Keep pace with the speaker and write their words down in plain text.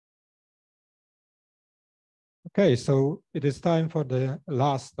Okay, so it is time for the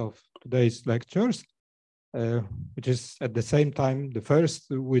last of today's lectures, which is at the same time the first,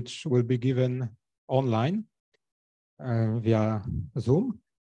 which will be given online via Zoom.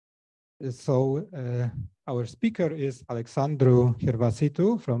 So our speaker is Alexandru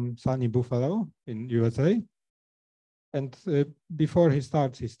Chirvasitu from SUNY Buffalo in USA. And before he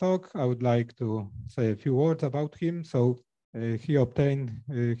starts his talk, I would like to say a few words about him. So he obtained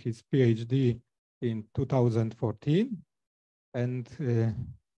his PhD in 2014, and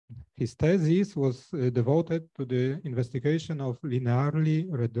his thesis was devoted to the investigation of linearly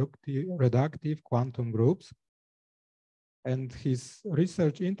reductive quantum groups. And his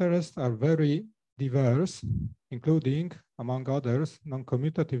research interests are very diverse, including, among others,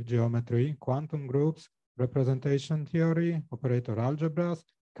 non-commutative geometry, quantum groups, representation theory, operator algebras,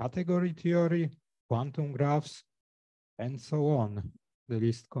 category theory, quantum graphs, and so on. The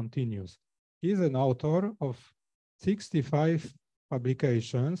list continues. He is an author of 65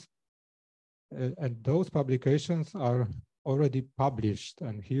 publications, and those publications are already published.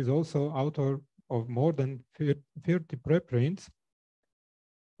 And he is also author of more than 30 preprints.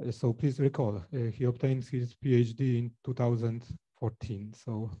 So please recall, he obtained his PhD in 2014.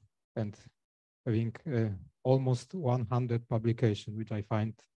 So, and having almost 100 publications, which I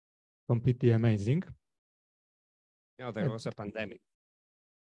find completely amazing. Yeah, there was a pandemic.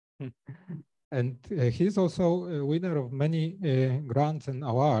 And he's also a winner of many grants and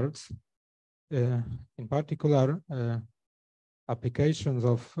awards, in particular applications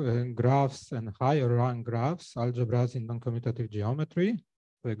of graphs and higher rank graphs, algebras in non-commutative geometry,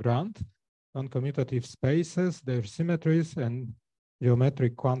 the grant, non-commutative spaces, their symmetries, and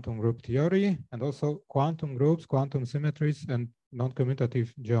geometric quantum group theory, and also quantum groups, quantum symmetries, and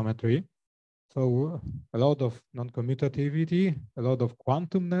non-commutative geometry. So a lot of non-commutativity, a lot of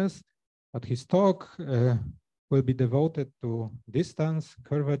quantumness, but his talk will be devoted to distance,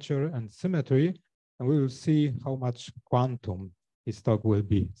 curvature, and symmetry, and we will see how much quantum his talk will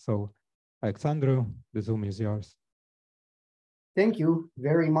be. So Alexandru, the Zoom is yours. Thank you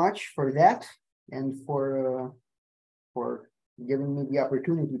very much for that and for giving me the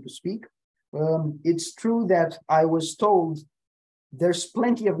opportunity to speak. It's true that I was told there's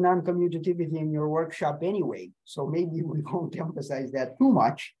plenty of non-commutativity in your workshop anyway, so maybe we won't emphasize that too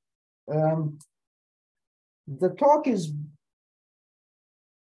much. The talk is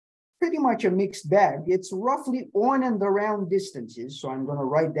pretty much a mixed bag. It's roughly on and around distances, so I'm going to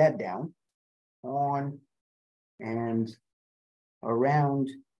write that down. On and around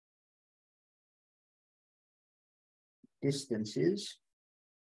distances.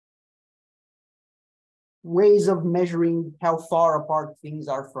 Ways of measuring how far apart things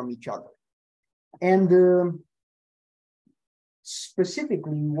are from each other. And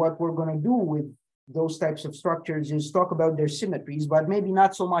specifically, what we're going to do with those types of structures is talk about their symmetries, but maybe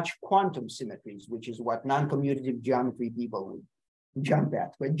not so much quantum symmetries, which is what non-commutative geometry people would jump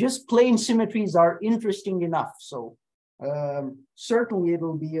at. But just plain symmetries are interesting enough. So certainly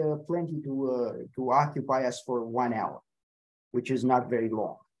it'll be plenty to occupy us for 1 hour, which is not very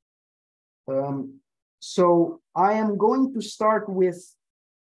long. So I am going to start with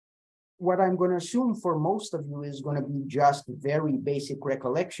what I'm going to assume for most of you is going to be just very basic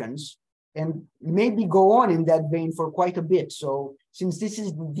recollections and maybe go on in that vein for quite a bit. So since this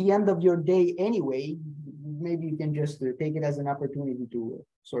is the end of your day anyway, maybe you can just take it as an opportunity to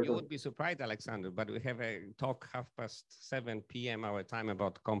sort of... You would be surprised, Alexandru, but we have a talk 7:30 p.m. our time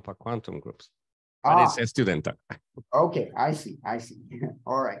about compact quantum groups. But it's a student talk. Okay, I see.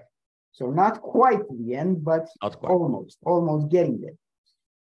 All right. So not quite the end, but almost getting there.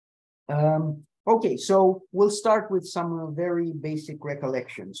 Okay, so we'll start with some very basic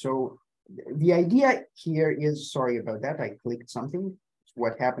recollection. So the idea here is, sorry about that, I clicked something. It's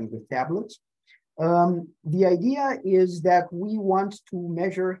what happened with tablets. The idea is that we want to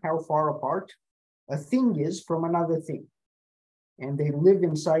measure how far apart a thing is from another thing. And they live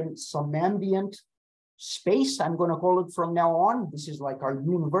inside some ambient space, I'm going to call it from now on. This is like our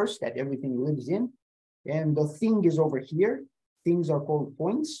universe that everything lives in. And the thing is over here. Things are called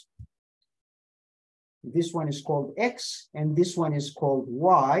points. This one is called X, and this one is called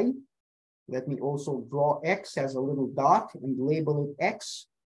Y. Let me also draw X as a little dot and label it X.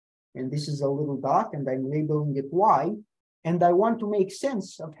 And this is a little dot, and I'm labeling it Y. And I want to make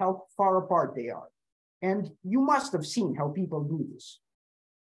sense of how far apart they are. And you must have seen how people do this.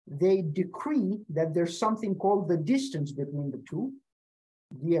 They decree that there's something called the distance between the two,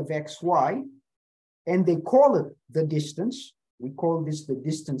 d of x, y, and they call it the distance. We call this the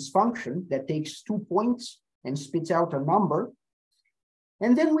distance function that takes 2 points and spits out a number.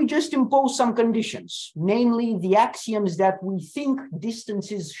 And then we just impose some conditions, namely the axioms that we think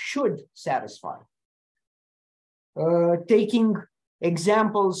distances should satisfy. Taking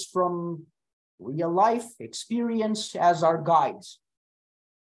examples from real life experience as our guides.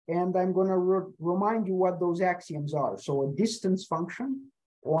 And I'm going to remind you what those axioms are. So a distance function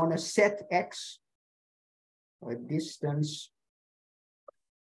on a set X, a distance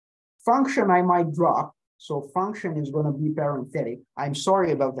function I might drop. So function is going to be parenthetic. I'm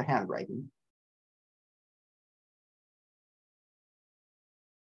sorry about the handwriting.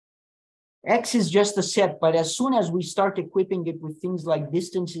 X is just a set, but as soon as we start equipping it with things like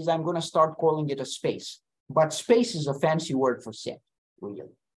distances, I'm going to start calling it a space. But space is a fancy word for set, really.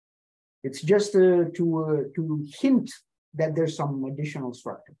 It's just to hint that there's some additional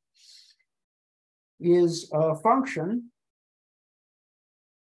structure. Is a function,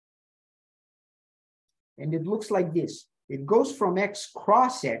 and it looks like this. It goes from X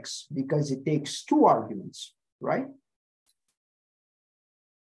cross X because it takes two arguments, right?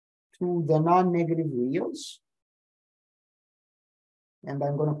 To the non-negative reals, and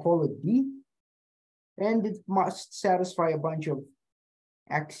I'm going to call it D, and it must satisfy a bunch of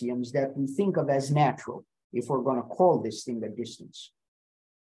axioms that we think of as natural if we're going to call this thing a distance.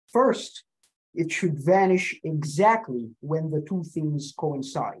 First, it should vanish exactly when the two things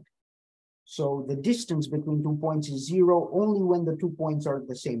coincide. So the distance between 2 points is 0 only when the 2 points are at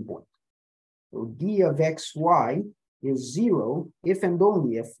the same point. So D of xy is 0 if and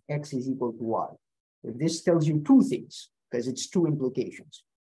only if x is equal to y. This tells you two things because it's two implications.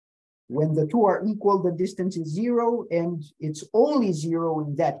 When the two are equal, the distance is 0, and it's only 0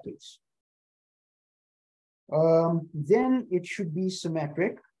 in that case. Then it should be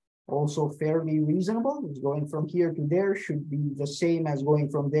symmetric, also fairly reasonable. It's going from here to there should be the same as going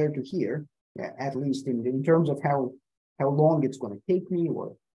from there to here, at least in terms of how long it's going to take me,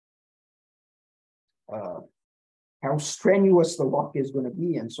 or how strenuous the walk is going to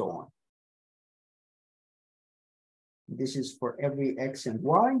be, and so on. This is for every x and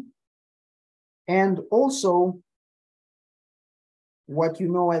y. And also what you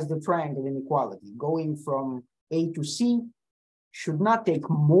know as the triangle inequality, going from A to C should not take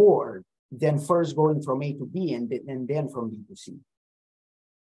more than first going from A to B and then from B to C.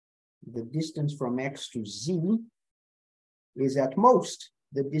 The distance from X to Z is at most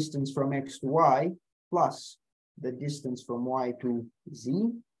the distance from X to Y plus the distance from Y to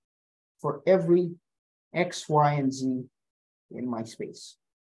Z for every X, Y, and Z in my space.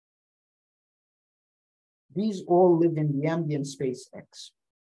 These all live in the ambient space X.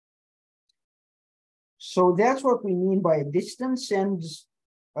 So that's what we mean by a distance, and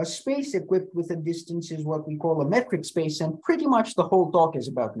a space equipped with a distance is what we call a metric space, and pretty much the whole talk is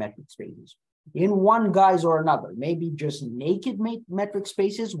about metric spaces in one guise or another, maybe just naked metric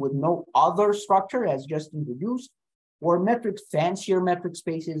spaces with no other structure as just introduced, or fancier metric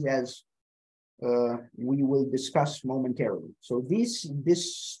spaces as we will discuss momentarily. So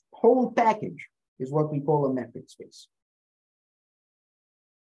this whole package is what we call a metric space.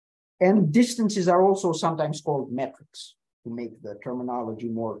 And distances are also sometimes called metrics to make the terminology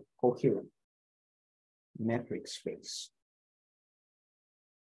more coherent. Metric space.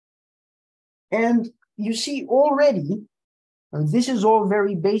 And you see already, this is all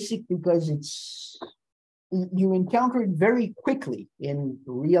very basic because you encounter it very quickly in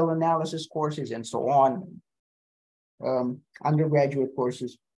real analysis courses and so on, undergraduate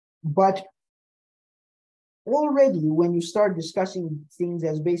courses. But already when you start discussing things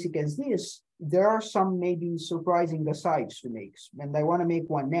as basic as this, there are some maybe surprising asides to make. And I want to make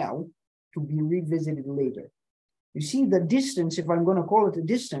one now to be revisited later. You see the distance, if I'm going to call it a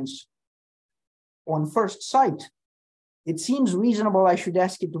distance, on first sight, it seems reasonable I should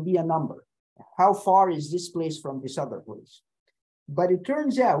ask it to be a number. How far is this place from this other place? But it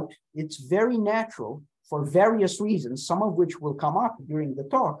turns out it's very natural for various reasons, some of which will come up during the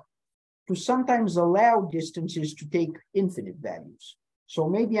talk, to sometimes allow distances to take infinite values. So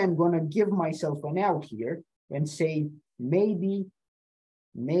maybe I'm going to give myself an out here and say maybe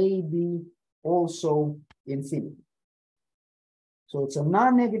also infinity. So it's a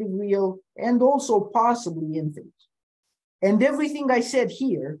non-negative real and also possibly infinite. And everything I said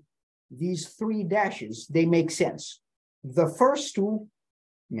here, these three dashes, they make sense. The first two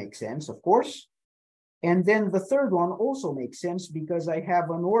make sense, of course. And then the third one also makes sense because I have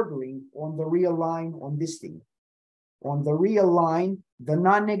an ordering on the real line on this thing. On the real line, the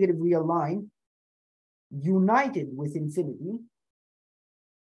non-negative real line, united with infinity,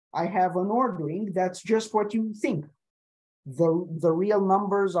 I have an ordering that's just what you think. The real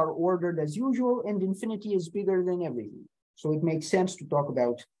numbers are ordered as usual, and infinity is bigger than everything. So it makes sense to talk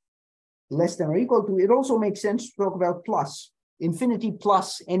about less than or equal to. It also makes sense to talk about plus. Infinity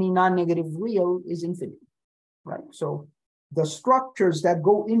plus any non-negative real is infinity, right? So the structures that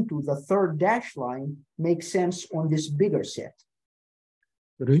go into the third dash line make sense on this bigger set.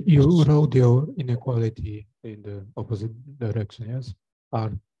 You wrote your inequality in the opposite direction, yes?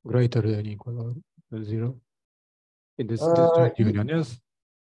 Are greater than equal or 0? In this joint union, yes?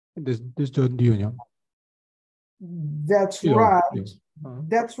 In this joint union. That's right.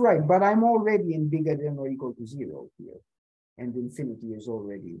 That's right. But I'm already in bigger than or equal to 0 here. And infinity is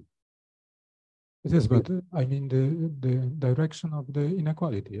already. Yes, but I mean the direction of the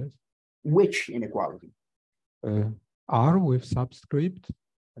inequality, yes? Which inequality? R with subscript,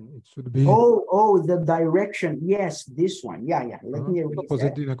 and it should be. Oh, the direction. Yes, this one. Yeah. Let me erase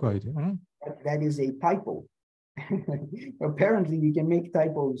opposite that. Inequality. That is a typo. Apparently, you can make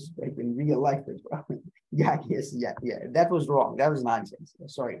typos like in real life as well. Yeah. That was wrong. That was nonsense.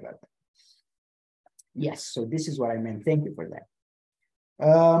 Sorry about that. Yes, so this is what I meant. Thank you for that.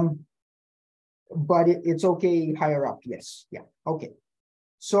 But it's okay higher up. Yes. Yeah. Okay.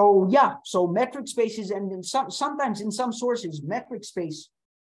 So yeah. So metric spaces, and in sometimes in some sources, metric space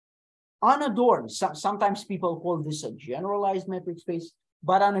unadorned. Sometimes people call this a generalized metric space,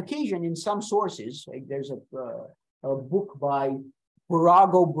 but on occasion, in some sources, like there's a book by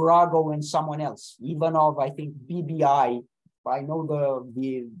Burago, and someone else, Ivanov, I think BBI. I know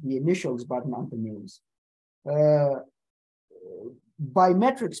the initials, but not the names. By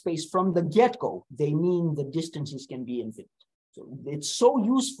metric space from the get-go, they mean the distances can be infinite. So it's so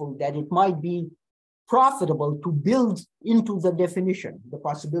useful that it might be profitable to build into the definition the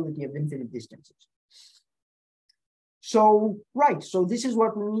possibility of infinite distances. So, right, so this is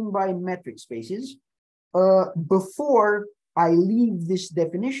what we mean by metric spaces. Before I leave this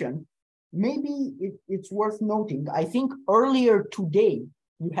definition, maybe it's worth noting, I think earlier today,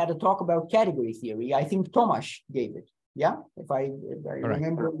 you had a talk about category theory. I think Tomasz gave it, yeah? If I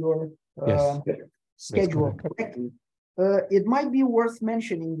remember your schedule correctly. It might be worth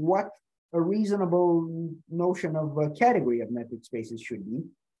mentioning what a reasonable notion of a category of metric spaces should be.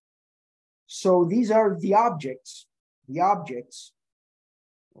 So these are the objects,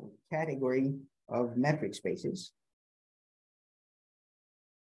 category of metric spaces.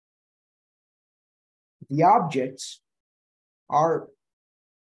 The objects are,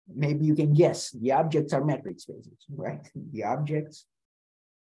 maybe you can guess, the objects are metric spaces, right? The objects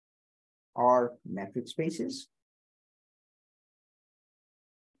are metric spaces.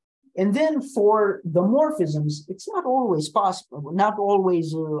 And then for the morphisms, it's not always possible, not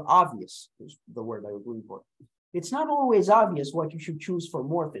always obvious is the word I was looking for. It's not always obvious what you should choose for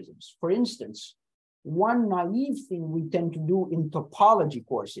morphisms. For instance, one naive thing we tend to do in topology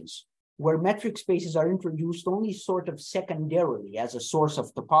courses, where metric spaces are introduced only sort of secondarily as a source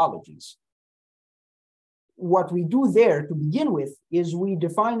of topologies. What we do there to begin with is we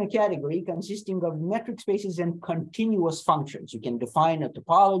define a category consisting of metric spaces and continuous functions. You can define a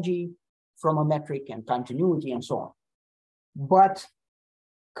topology from a metric and continuity and so on. But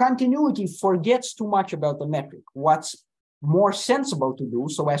continuity forgets too much about the metric. What's more sensible to do,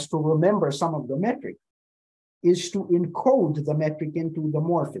 so as to remember some of the metric, is to encode the metric into the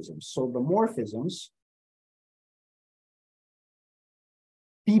morphisms. So the morphisms,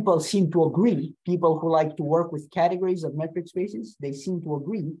 people seem to agree, people who like to work with categories of metric spaces, they seem to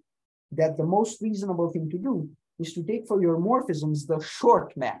agree that the most reasonable thing to do is to take for your morphisms the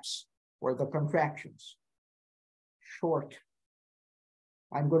short maps or the contractions. Short.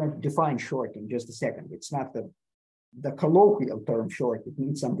 I'm going to define short in just a second. It's not the colloquial term short. It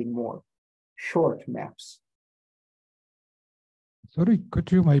means something more. Short maps. Sorry,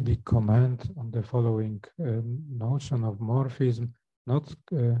 could you maybe comment on the following notion of morphism? Not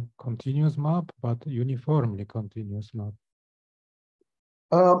continuous map, but uniformly continuous map.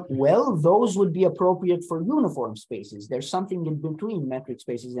 Well, those would be appropriate for uniform spaces. There's something in between metric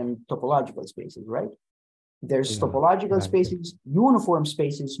spaces and topological spaces, right? There's topological spaces, uniform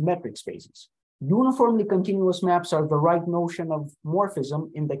spaces, metric spaces. Uniformly continuous maps are the right notion of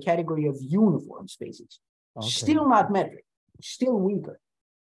morphism in the category of uniform spaces. Okay. Still not metric, still weaker.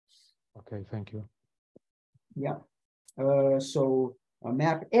 Okay, thank you. Yeah. So a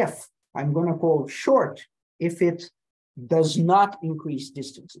map F, I'm going to call short if it does not increase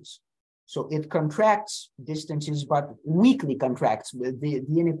distances. So it contracts distances, but weakly contracts. The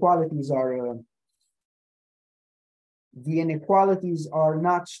inequalities are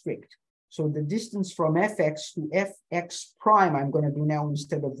not strict. So the distance from fx to fx prime, I'm going to do now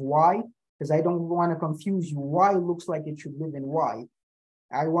instead of y, because I don't want to confuse you. Y looks like it should live in y.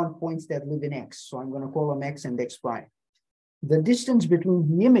 I want points that live in x, so I'm going to call them x and x prime. The distance between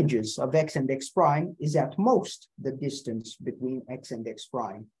the images of x and x prime is at most the distance between x and x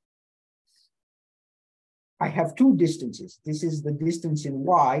prime. I have two distances. This is the distance in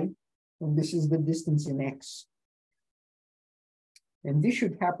y, and this is the distance in x. And this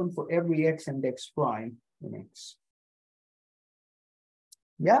should happen for every x and x prime in x.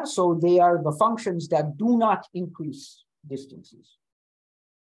 Yeah, so they are the functions that do not increase distances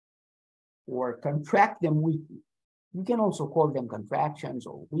or contract them weakly. You can also call them contractions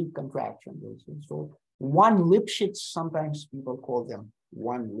or weak contractions. So one Lipschitz, sometimes people call them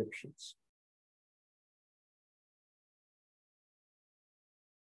one Lipschitz.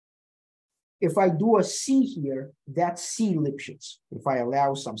 If I do a C here, that's C Lipschitz, if I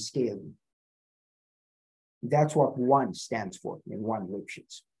allow some scaling. That's what one stands for in one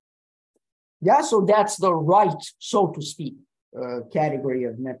Lipschitz. Yeah, so that's the right, so to speak, category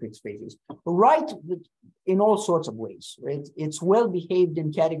of metric spaces. Right in all sorts of ways, right? It's well behaved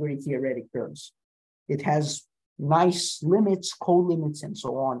in category theoretic terms. It has nice limits, co-limits, and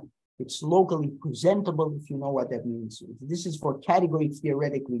so on. It's locally presentable, if you know what that means. This is for category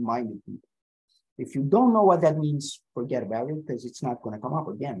theoretically minded people. If you don't know what that means, forget about it, because it's not going to come up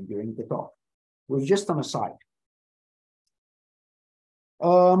again during the talk. It was just an aside.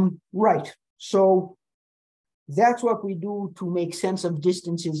 Right, so that's what we do to make sense of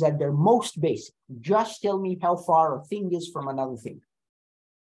distances at their most basic. Just tell me how far a thing is from another thing.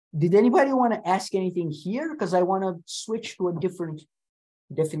 Did anybody want to ask anything here? Because I want to switch to a different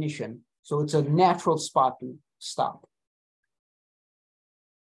definition. So it's a natural spot to stop.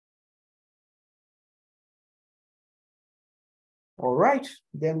 All right,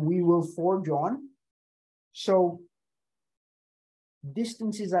 then we will forge on. So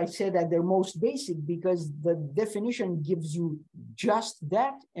distances, I said, at their most basic because the definition gives you just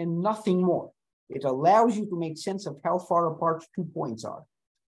that and nothing more. It allows you to make sense of how far apart 2 points are.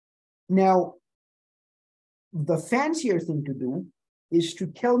 Now, the fancier thing to do is to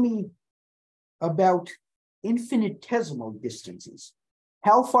tell me about infinitesimal distances,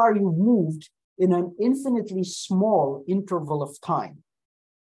 how far you've moved in an infinitely small interval of time.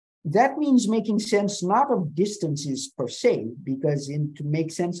 That means making sense not of distances per se, because to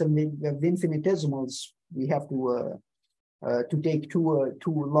make sense of infinitesimals, we have to take too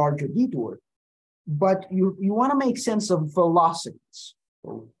large a detour. But you want to make sense of velocities.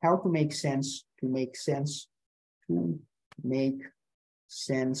 So how to make sense,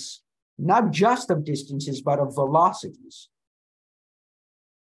 not just of distances, but of velocities.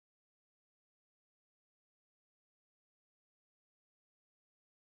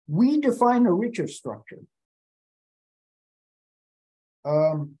 We define a richer structure.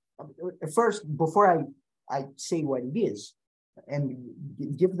 First, before I say what it is and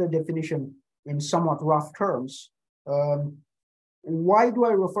give the definition in somewhat rough terms, why do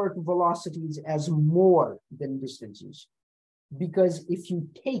I refer to velocities as more than distances? Because if you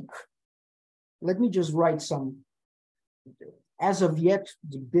take, let me just write some, as of yet,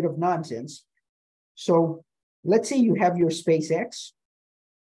 a bit of nonsense. So let's say you have your space X,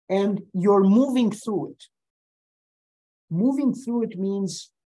 and you're moving through it. Moving through it means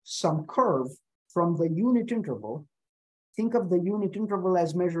some curve from the unit interval. Think of the unit interval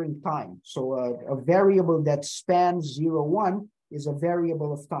as measuring time. So a variable that spans 0, 1 is a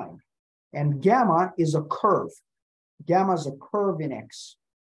variable of time. And gamma is a curve. Gamma is a curve in X,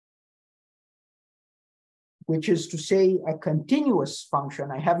 which is to say a continuous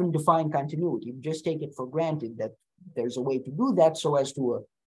function. I haven't defined continuity. Just take it for granted that there's a way to do that so as to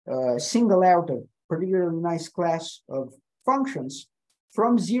single out a particularly nice class of functions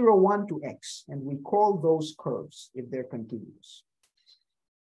from 0, 1 to x, and we call those curves if they're continuous.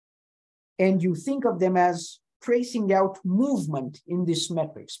 And you think of them as tracing out movement in this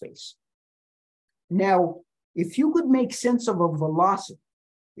metric space. Now, if you could make sense of a velocity,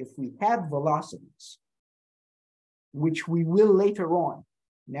 if we had velocities, which we will later on,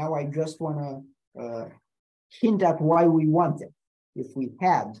 now I just want to hint at why we want them. If we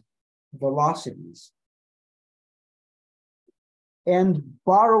had velocities, and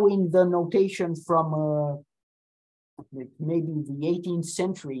borrowing the notation from maybe the 18th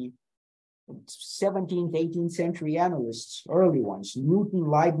century, 17th, 18th century analysts, early ones, Newton,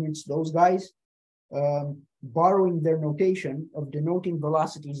 Leibniz, those guys, borrowing their notation of denoting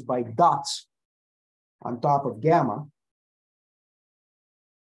velocities by dots on top of gamma.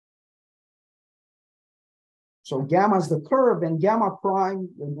 So gamma is the curve, and gamma prime,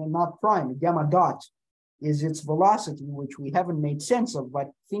 not prime, gamma dot is its velocity, which we haven't made sense of,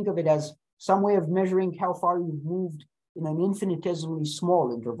 but think of it as some way of measuring how far you've moved in an infinitesimally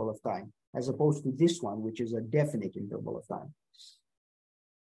small interval of time. as opposed to this one, which is a definite interval of time.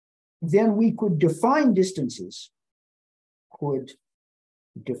 Then we could define distances, could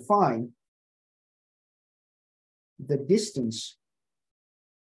define the distance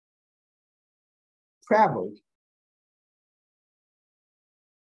traveled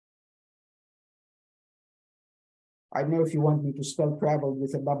I don't know if you want me to spell traveled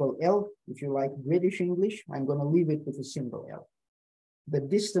with a double L. If you like British English, I'm going to leave it with a single L. The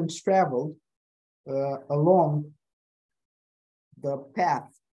distance traveled along the path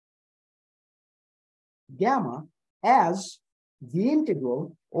gamma as the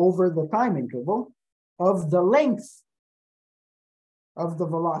integral over the time interval of the length of the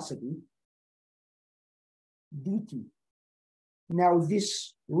velocity dt. Now,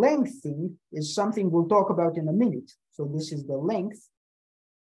 this length thing is something we'll talk about in a minute. So this is the length.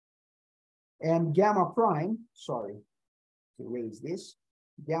 And gamma prime, sorry to raise this,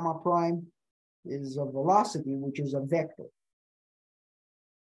 gamma prime is a velocity, which is a vector.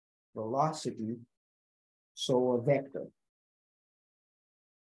 Velocity, so a vector.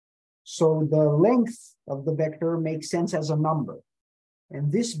 So the length of the vector makes sense as a number. And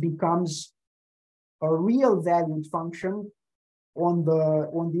this becomes a real valued function on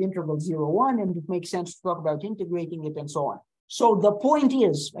the interval 0, 1, and it makes sense to talk about integrating it and so on. So the point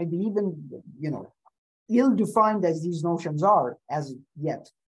is, maybe even, ill-defined as these notions are as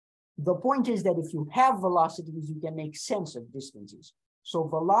yet, the point is that if you have velocities, you can make sense of distances. So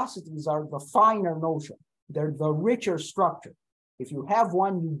velocities are the finer notion. They're the richer structure. If you have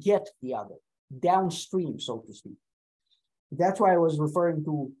one, you get the other, downstream, so to speak. That's why I was referring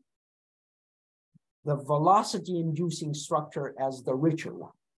to the velocity-inducing structure as the richer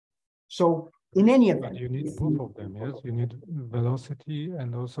one. So in any event— But you need both of them, yes? You need velocity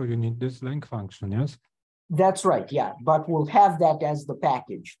and also you need this length function, yes? That's right, yeah. But we'll have that as the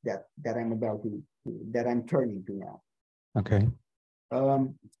package that I'm turning to now. Okay.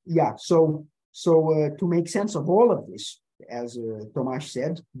 Yeah, so to make sense of all of this, as Tomasz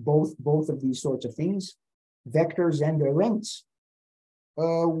said, both of these sorts of things, vectors and their lengths,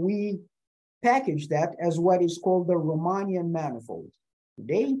 we package that as what is called the Riemannian manifold.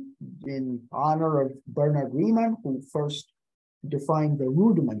 Today, in honor of Bernard Riemann, who first defined the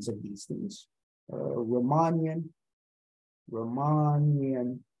rudiments of these things, Riemannian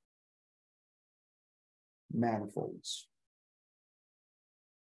manifolds.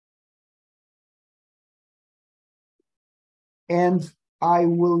 And I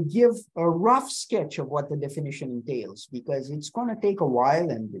will give a rough sketch of what the definition entails, because it's going to take a while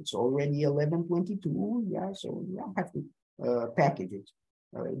and it's already 11:22. Yeah, so I have to package it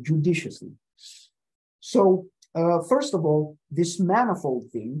judiciously. So first of all, this manifold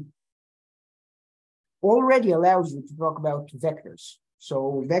thing already allows you to talk about vectors.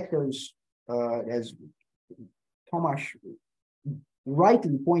 So vectors, as Tomasz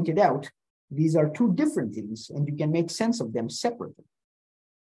rightly pointed out, these are two different things and you can make sense of them separately.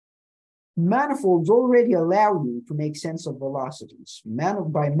 Manifolds already allow you to make sense of velocities.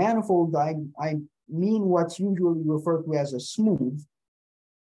 By manifold, I mean what's usually referred to as a smooth,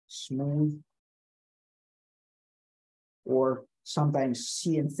 or sometimes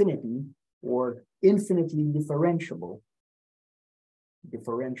C infinity, or infinitely differentiable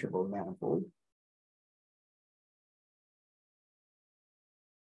manifold.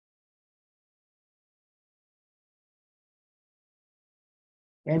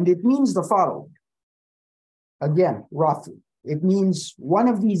 And it means the following. Again, roughly, it means one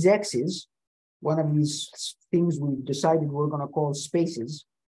of these x's, one of these things we've decided we're going to call spaces,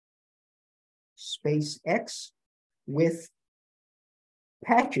 space x, with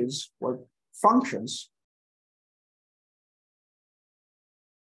patches or functions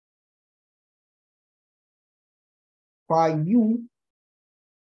by u,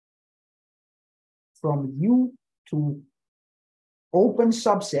 from u to open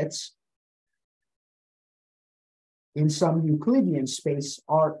subsets in some Euclidean space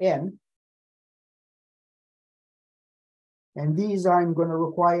Rn. And these I'm going to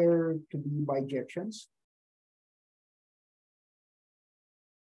require to be bijections.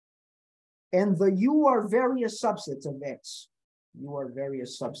 And the U are various subsets of X. U are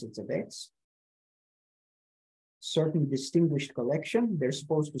various subsets of X. Certain distinguished collection. They're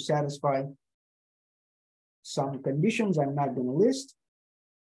supposed to satisfy some conditions I'm not going to list.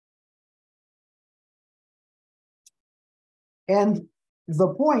 And the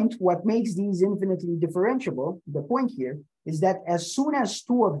point, what makes these infinitely differentiable, the point here is that as soon as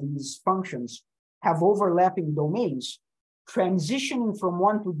two of these functions have overlapping domains, transitioning from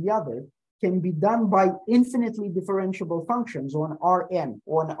one to the other can be done by infinitely differentiable functions on Rn.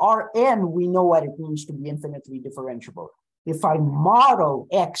 On Rn, we know what it means to be infinitely differentiable. If I model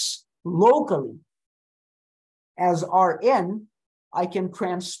X locally as Rn, I can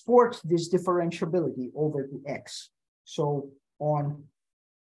transport this differentiability over to X. So on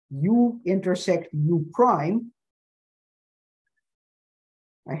U intersect U prime,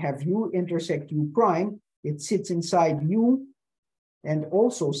 I have U intersect U prime. It sits inside U and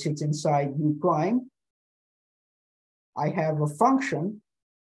also sits inside U prime. I have a function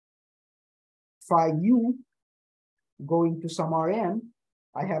phi U going to some Rn.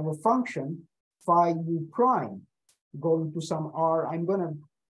 I have a function phi U prime going to some R. I'm going to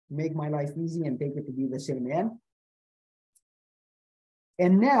make my life easy and take it to be the same N.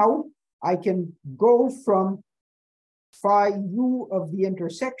 And now I can go from phi U of the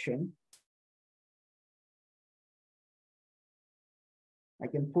intersection. I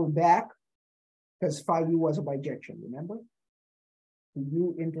can pull back because phi U was a bijection, remember?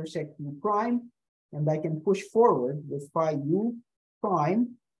 U intersect U prime, and I can push forward with phi U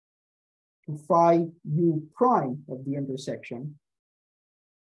prime to phi U prime of the intersection.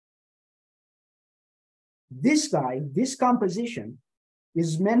 This guy, this composition,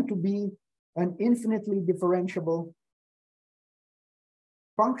 is meant to be an infinitely differentiable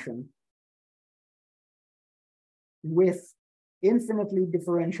function with infinitely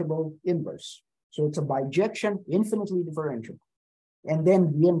differentiable inverse. So it's a bijection, infinitely differentiable. And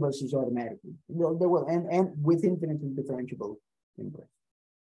then the inverse is automatically, and with infinitely differentiable inverse.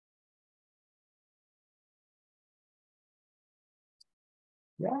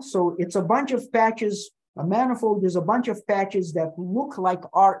 Yeah, so it's a bunch of patches. A manifold is a bunch of patches that look like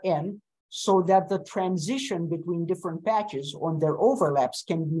Rn, so that the transition between different patches on their overlaps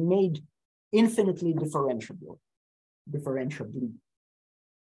can be made infinitely differentiably.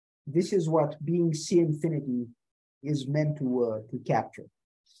 This is what being C infinity is meant to capture.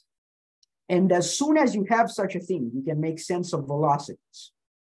 And as soon as you have such a thing, you can make sense of velocities.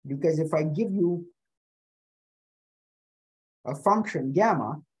 Because if I give you a function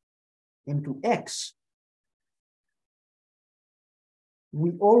gamma into X,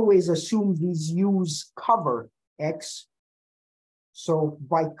 we always assume these U's cover X. So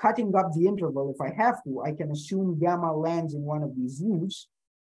by cutting up the interval, if I have to, I can assume gamma lands in one of these U's,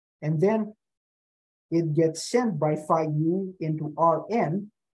 and then it gets sent by phi U into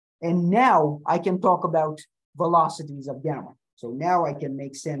Rn, and now I can talk about velocities of gamma. So now I can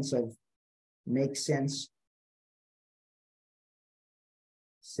make sense of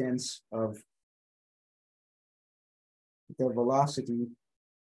the velocity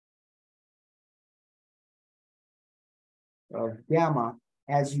of gamma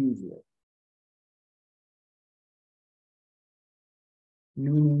as usual.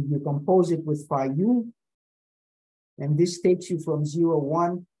 Meaning you compose it with phi U, and this takes you from 0,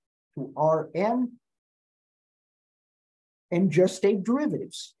 1 to Rn, and just take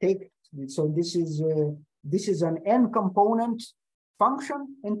derivatives. So this is an n component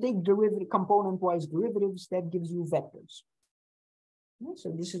function, and take component-wise derivatives. That gives you vectors. Yeah,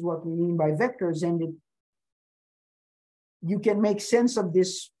 so this is what we mean by vectors, and you can make sense of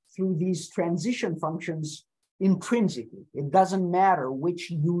this through these transition functions intrinsically. It doesn't matter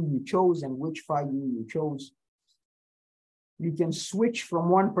which U you chose and which phi U you chose. You can switch from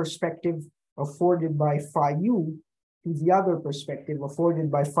one perspective afforded by phi U to the other perspective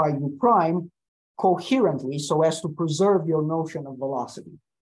afforded by phi U prime coherently, so as to preserve your notion of velocity.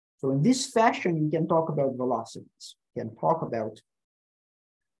 So in this fashion, you can talk about velocities. You can talk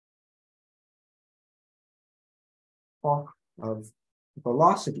of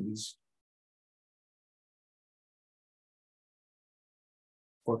velocities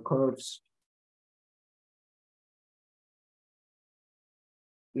for curves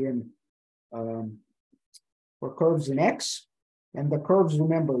in X, and the curves,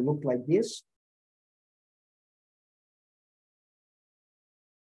 remember, look like this.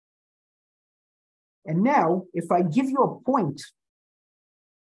 And now, if I give you a point,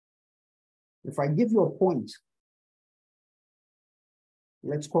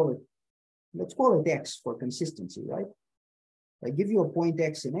 let's call it X for consistency, right? If I give you a point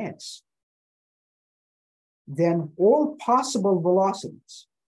X in X, then all possible velocities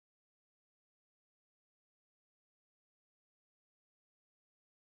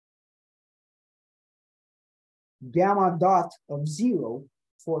gamma dot of 0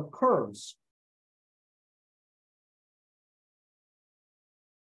 for curves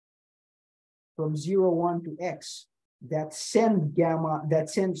from 0, 1 to X that send 0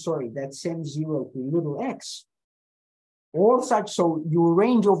 to little x, All such, so you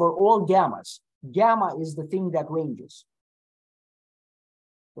range over all gammas. Gamma is the thing that ranges.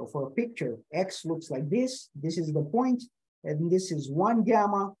 So for a picture, X looks like this. This is the point, and this is one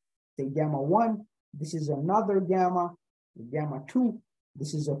gamma, say gamma 1. This is another gamma, gamma 2.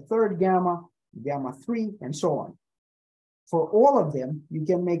 This is a third gamma, gamma 3, and so on. For all of them, you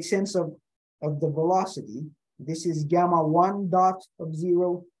can make sense of the velocity. This is gamma 1 dot of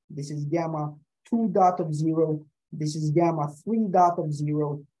 0. This is gamma 2 dot of 0. This is gamma 3 dot of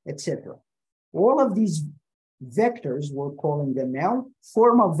 0, etc. All of these vectors, we're calling them now,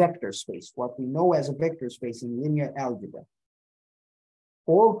 form a vector space, what we know as a vector space in linear algebra.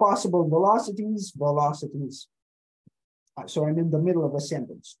 All possible velocities, so I'm in the middle of a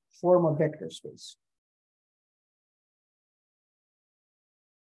sentence, form a vector space.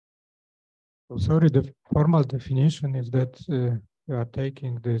 So sorry, the formal definition is that you are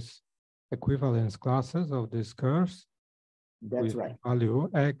taking these equivalence classes of these curves. That's with right. Value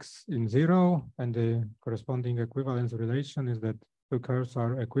X in 0, and the corresponding equivalence relation is that two curves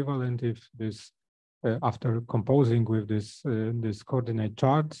are equivalent if this, after composing with this coordinate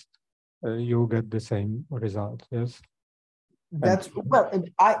charts, you get the same result. Yes. That's and well.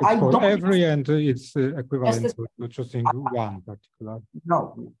 I for don't every, and it's equivalent to choosing one particular.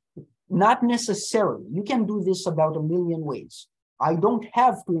 No, not necessarily. You can do this about a million ways. I don't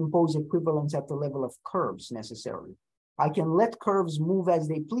have to impose equivalence at the level of curves necessarily. I can let curves move as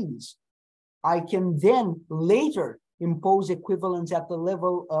they please. I can then later impose equivalence at the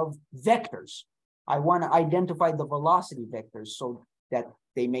level of vectors. I want to identify the velocity vectors so that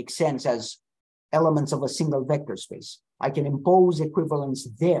they make sense as elements of a single vector space. I can impose equivalence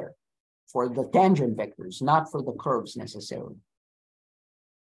there for the tangent vectors, not for the curves necessarily.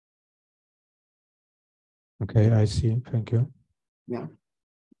 Okay, I see. Thank you. Yeah.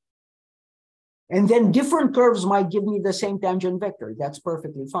 And then different curves might give me the same tangent vector. That's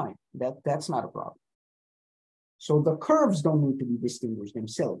perfectly fine. That's not a problem. So the curves don't need to be distinguished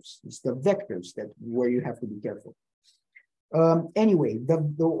themselves. It's the vectors that where you have to be careful. Anyway,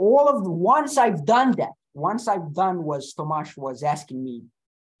 once I've done that, Tomasz was asking me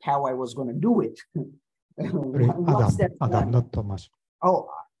how I was going to do it. Adam, not Tomasz. Oh,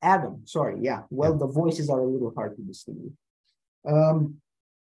 Adam, sorry, yeah. Well, the voices are a little hard to distinguish.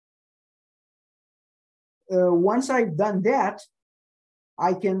 Once I've done that,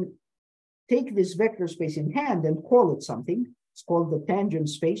 I can take this vector space in hand and call it something. It's called the tangent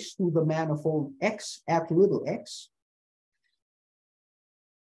space to the manifold X at little x.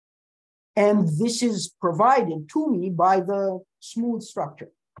 And this is provided to me by the smooth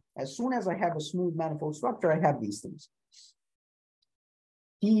structure. As soon as I have a smooth manifold structure, I have these things.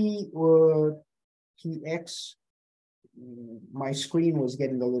 Tx, my screen was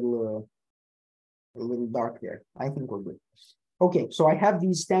getting a little dark there. I think we're good. Okay, so I have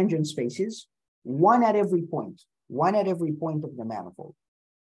these tangent spaces, one at every point of the manifold.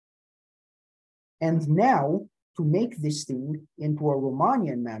 And now, to make this thing into a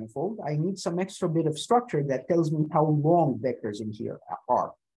Riemannian manifold, I need some extra bit of structure that tells me how long vectors in here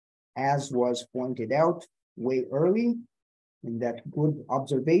are, as was pointed out way early in that good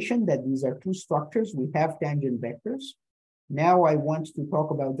observation that these are two structures. We have tangent vectors. Now I want to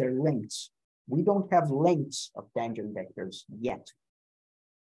talk about their lengths. We don't have lengths of tangent vectors yet.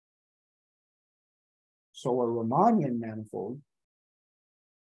 So a Riemannian manifold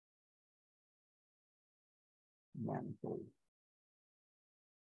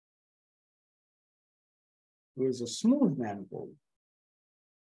is a smooth manifold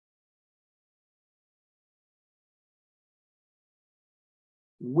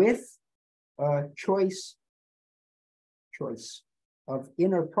with a choice of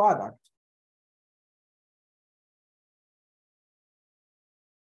inner product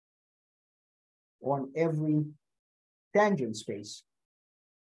on every tangent space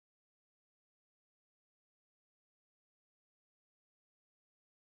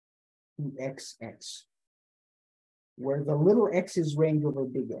to XX, where the little x's range over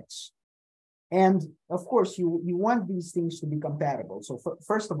big X. And of course, you want these things to be compatible. So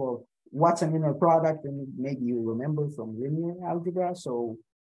first of all, what's an inner product? And maybe you remember from linear algebra. So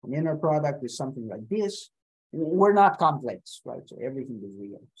an inner product is something like this. We're not complex, right? So everything is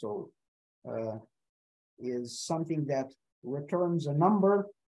real. So is something that returns a number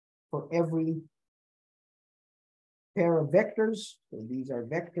for every pair of vectors. So these are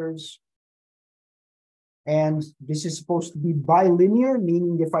vectors. And this is supposed to be bilinear,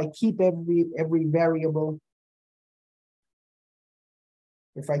 meaning if I keep every variable,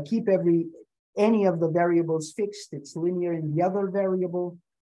 if I keep any of the variables fixed, it's linear in the other variable.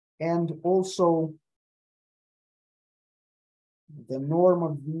 And also the norm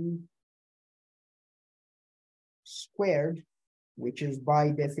of V squared, which is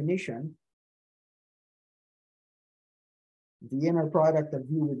by definition the inner product of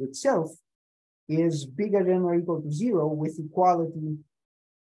V with itself, is bigger than or equal to 0 with equality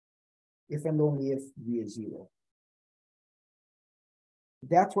if and only if V is 0.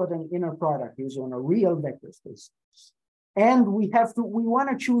 That's what an inner product is on a real vector space. And we want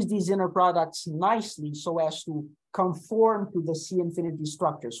to choose these inner products nicely so as to conform to the C infinity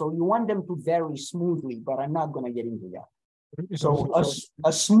structure. So you want them to vary smoothly, but I'm not going to get into that. So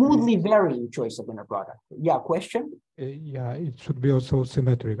a smoothly varying choice of inner product. Yeah, question? Yeah, it should be also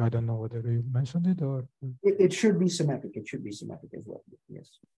symmetric. I don't know whether you mentioned it or. It should be symmetric. It should be symmetric as well.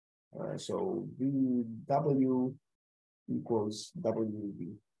 Yes. So VW equals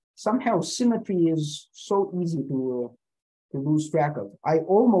WV. Somehow symmetry is so easy to lose track of. I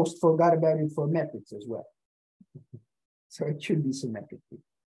almost forgot about it for metrics as well. So it should be symmetric.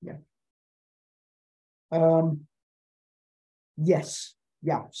 Yeah. Yes.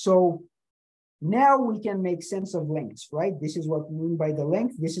 Yeah. So now we can make sense of lengths, right? This is what we mean by the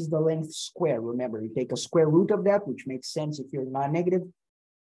length. This is the length square. Remember, you take a square root of that, which makes sense if you're non-negative.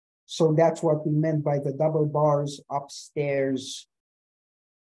 So that's what we meant by the double bars upstairs.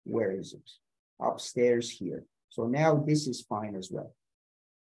 Where is it? Upstairs here. So now this is fine as well.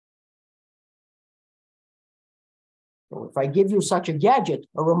 So if I give you such a gadget,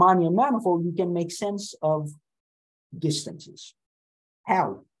 a Riemannian manifold, you can make sense of distances.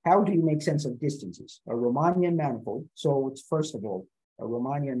 How? How do you make sense of distances? A Riemannian manifold. So it's first of all, a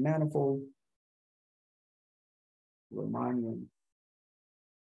Riemannian manifold. Riemannian.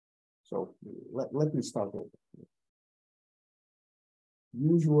 So let me start over.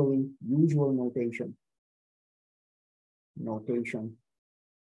 Usual notation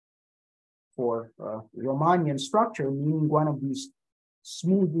for Riemannian structure, meaning one of these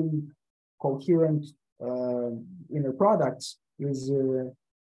smoothly coherent inner products is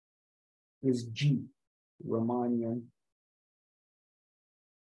G, Riemannian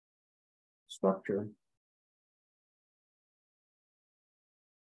structure.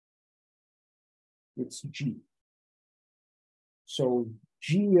 It's G. So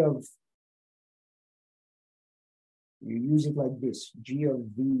G of, you use it like this, G of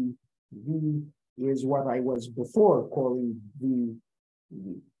V, V is what I was before calling V.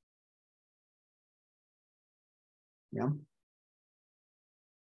 Yeah.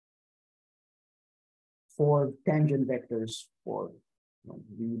 For tangent vectors, for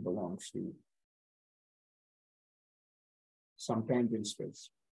V belongs to some tangent space.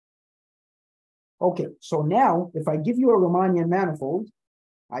 Okay, so now if I give you a Riemannian manifold,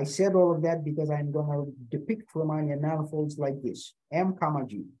 I said all of that because I'm going to depict Riemannian manifolds like this, M comma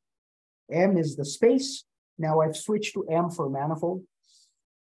G. M is the space. Now I've switched to M for manifold.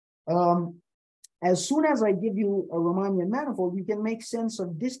 As soon as I give you a Riemannian manifold, you can make sense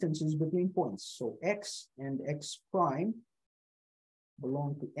of distances between points. So X and X prime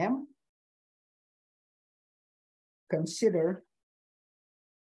belong to M. Consider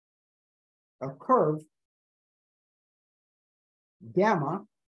a curve gamma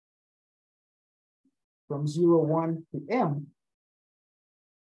from 0, 1 to M.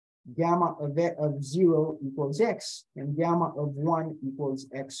 Gamma of 0 equals X and gamma of 1 equals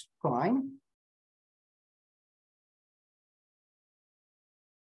X prime.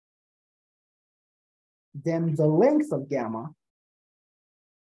 Then the length of gamma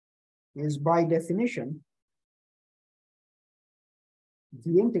is by definition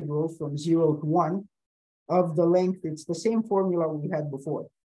the integral from 0 to 1 of the length. It's the same formula we had before,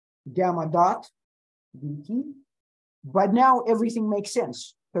 gamma dot dt, but now everything makes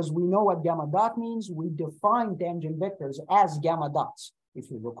sense because we know what gamma dot means. We define tangent vectors as gamma dots,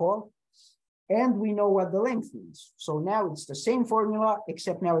 if you recall, and we know what the length means. So now it's the same formula,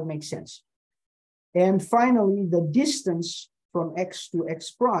 except now it makes sense. And finally, the distance from X to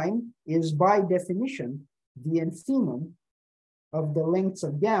X prime is by definition the infimum of the lengths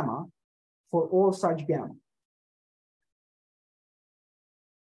of gamma for all such gamma.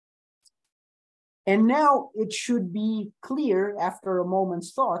 And now it should be clear after a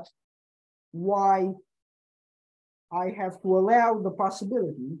moment's thought why I have to allow the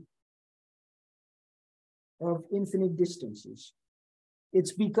possibility of infinite distances.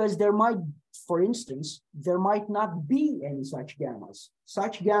 It's because there might, for instance, there might not be any such gammas.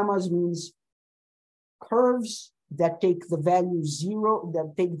 Such gammas means curves that take the value 0,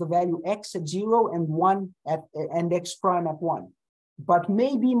 that take the value X at 0 and 1 at, and X prime at 1. But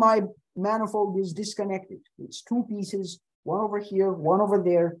maybe my manifold is disconnected. It's two pieces, one over here, one over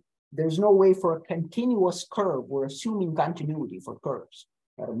there. There's no way for a continuous curve. We're assuming continuity for curves.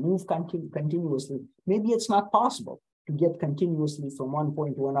 Gotta move continuously. Maybe it's not possible to get continuously from one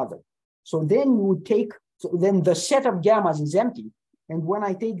point to another. So then you would take, so then the set of gammas is empty. And when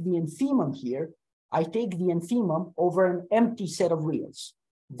I take the infimum here, I take the infimum over an empty set of reals.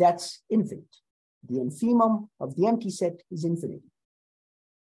 That's infinite. The infimum of the empty set is infinity.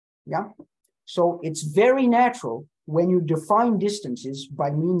 Yeah. So it's very natural when you define distances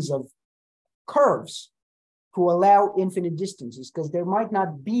by means of curves to allow infinite distances, because there might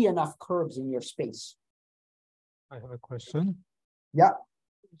not be enough curves in your space. I have a question. Yeah.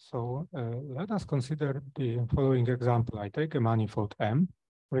 So let us consider the following example. I take a manifold M,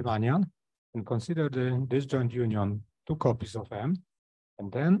 Riemannian, and consider the disjoint union, two copies of M.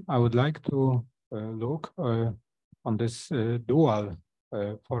 And then I would like to look on this dual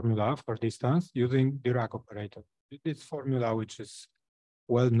formula for distance using Dirac operator. This formula, which is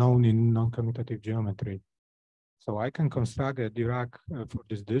well known in non-commutative geometry. So I can construct a Dirac for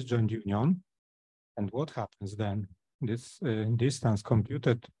this disjoint union. And what happens then? This distance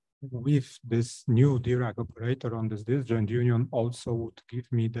computed with this new Dirac operator on this disjoint union also would give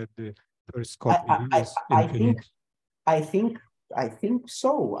me that the first copy is infinite. I think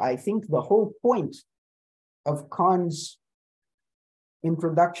so. I think the whole point of Kahn's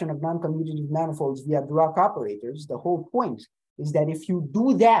introduction of non-commutative manifolds via Dirac operators, the whole point is that if you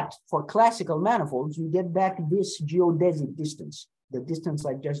do that for classical manifolds, you get back this geodesic distance, the distance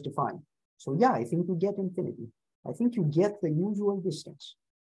I just defined. So yeah, I think you get infinity. I think you get the usual distance.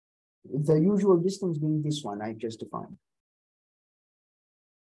 The usual distance being this one I just defined.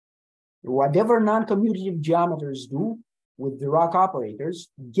 Whatever non-commutative geometers do with Dirac operators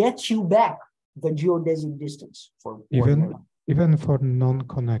gets you back the geodesic distance for even for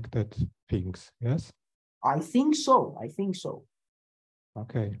non-connected things, yes? I think so. I think so.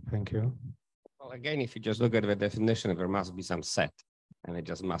 Okay, thank you. Well, again, if you just look at the definition, there must be some set, and it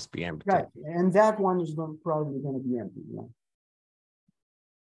just must be empty. Right, and that one is probably going to be empty. Yeah.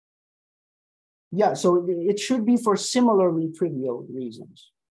 Yeah, so it should be for similarly trivial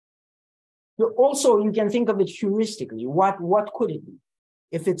reasons. Also, you can think of it heuristically. What could it be?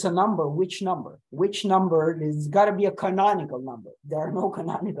 If it's a number, which number? Which number? There's got to be a canonical number. There are no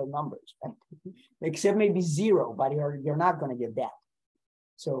canonical numbers, right? Except maybe 0, but you're not going to get that.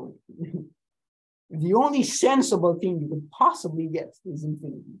 So the only sensible thing you could possibly get is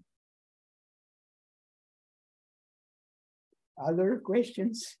infinity. Other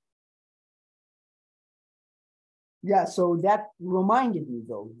questions? Yeah, so that reminded me,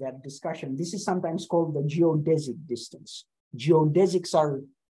 though, that discussion. This is sometimes called the geodesic distance. Geodesics are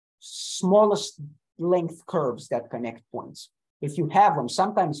smallest length curves that connect points. If you have them,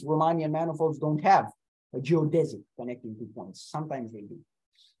 sometimes Riemannian manifolds don't have a geodesic connecting two points. Sometimes they do.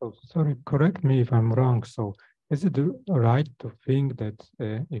 So, sorry, correct me if I'm wrong. So is it right to think that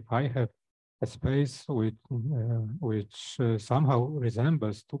if I have a space with, which somehow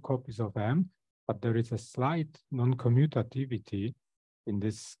resembles two copies of M, but there is a slight non-commutativity in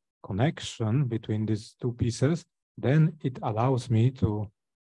this connection between these two pieces, then it allows me to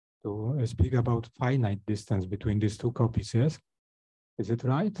speak about finite distance between these two copies, yes? Is it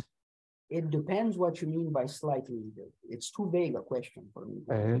right? It depends what you mean by slightly. It's too vague a question for me.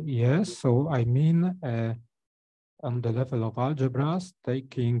 Yes, so I mean on the level of algebras,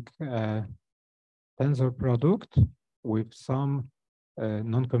 taking tensor product with some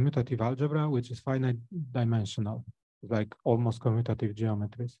non-commutative algebra, which is finite dimensional, like almost commutative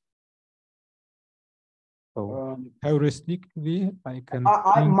geometries. So heuristically, I can think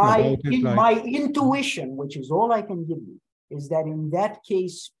about it like... My intuition, which is all I can give you, is that in that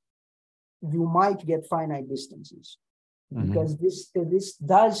case, you might get finite distances. Because this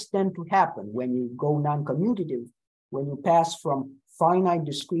does tend to happen when you go non-commutative, when you pass from finite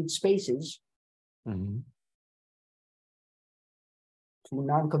discrete spaces to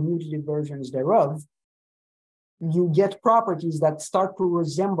non-commutative versions thereof, you get properties that start to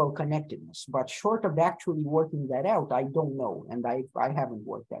resemble connectedness. But short of actually working that out, I don't know. And I haven't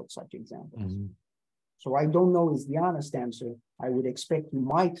worked out such examples. So I don't know is the honest answer. I would expect you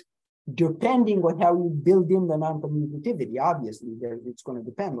might, depending on how you build in the non-commutativity, obviously, it's going to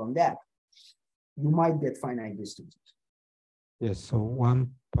depend on that. You might get finite distances. Yes, so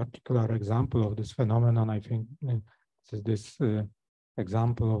one particular example of this phenomenon, I think, is this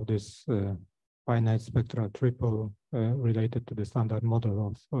example of this finite spectral triple related to the standard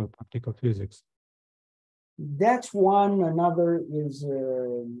model of particle physics. That's one. Another is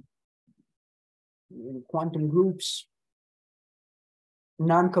in quantum groups.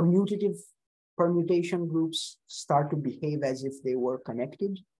 Non-commutative permutation groups start to behave as if they were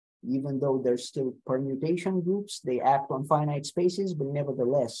connected. even though there's still permutation groups, they act on finite spaces, but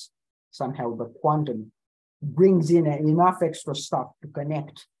nevertheless, somehow the quantum brings in enough extra stuff to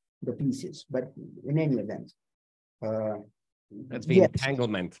connect the pieces. But in any event, that's the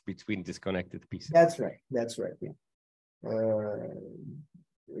entanglement between disconnected pieces. That's right. Yeah.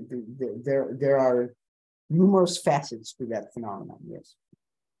 There are numerous facets to that phenomenon. Yes.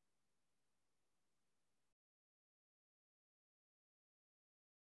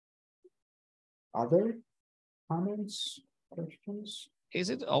 Other comments, questions? Is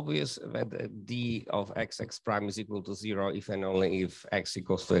it obvious that d of x prime is equal to 0 if and only if x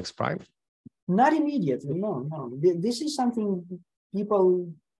equals to x prime? Not immediately, no. This is something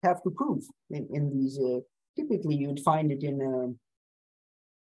people have to prove in these. Typically, you'd find it in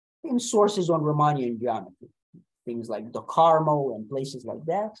sources on Riemannian geometry, things like the Carmo and places like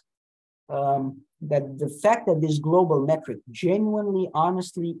that. That the fact that this global metric genuinely,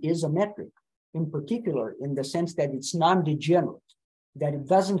 honestly is a metric, in particular, in the sense that it's non-degenerate, that it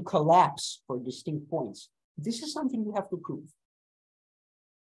doesn't collapse for distinct points. This is something you have to prove.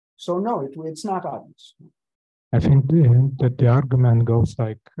 So no, it's not obvious. I think that the argument goes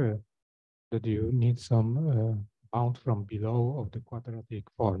like that you need some bound from below of the quadratic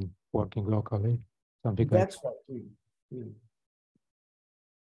form working locally, something That's like right. Yeah.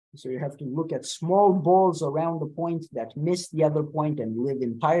 So you have to look at small balls around the point that miss the other point and live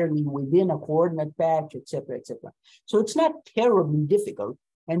entirely within a coordinate patch, etc., etc. So it's not terribly difficult,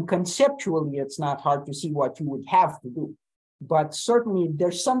 and conceptually it's not hard to see what you would have to do. But certainly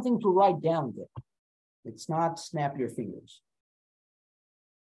there's something to write down there. It's not snap your fingers.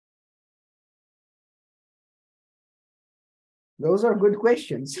 Those are good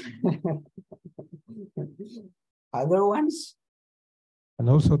questions. Other ones? And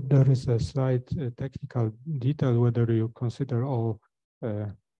also there is a slight technical detail whether you consider all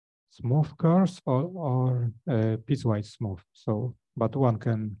smooth curves or piecewise smooth. So, but one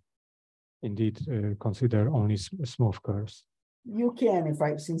can indeed consider only smooth curves. You can,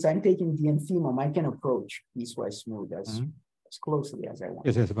 since I'm taking the infimum, I can approach piecewise smooth as closely as I want.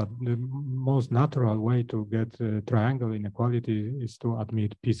 Yes, but the most natural way to get triangle inequality is to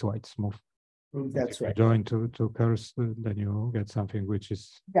admit piecewise smooth. That's right. If you join two curves, then you get something which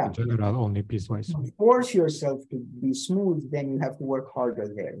is in general only piecewise smooth. To force yourself to be smooth, then you have to work harder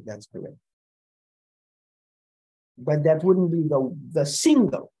there. That's correct. But that wouldn't be the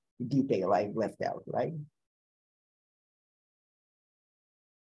single detail I've left out, right?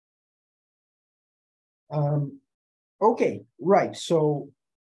 Okay, right. So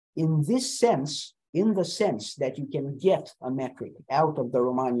in this sense, in the sense that you can get a metric out of the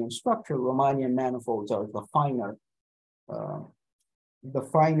Riemannian structure, Riemannian manifolds are the finer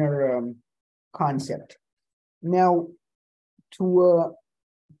concept. Now, to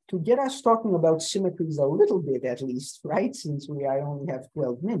get us talking about symmetries a little bit, at least, right? Since I only have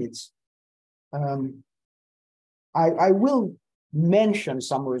 12 minutes, I will mention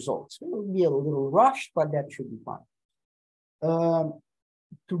some results. It will be a little rushed, but that should be fine.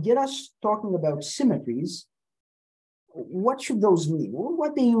 To get us talking about symmetries, what should those mean?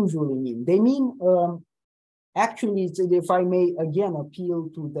 What they usually mean? They mean, actually, if I may again appeal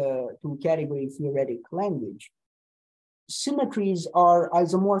to category theoretic language, symmetries are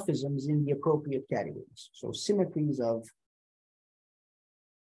isomorphisms in the appropriate categories. So symmetries.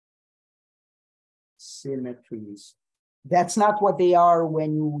 That's not what they are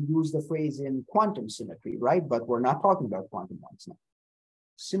when you use the phrase in quantum symmetry, right? But we're not talking about quantum ones now.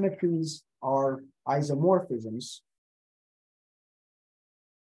 Symmetries are isomorphisms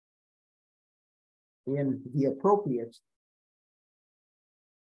in the appropriate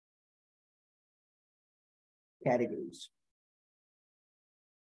categories.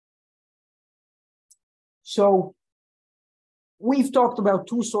 So we've talked about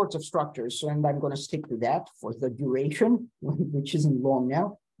two sorts of structures, and I'm going to stick to that for the duration, which isn't long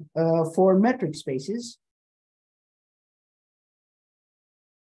now. For metric spaces,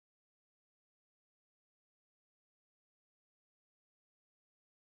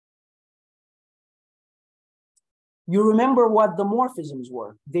 you remember what the morphisms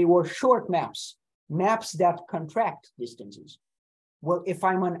were. They were short maps, maps that contract distances. Well, if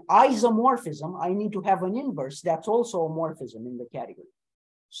I'm an isomorphism, I need to have an inverse that's also a morphism in the category.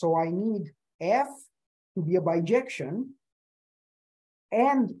 So I need F to be a bijection,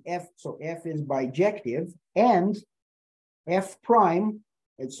 and F, so F is bijective, and F prime,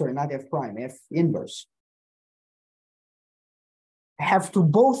 sorry, not F prime, F inverse, have to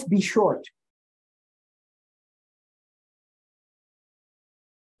both be short.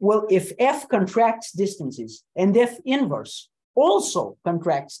 Well, if F contracts distances and F inverse also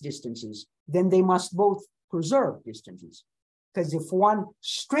contracts distances, then they must both preserve distances. Because if one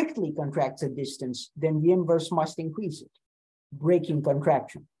strictly contracts a distance, then the inverse must increase it, breaking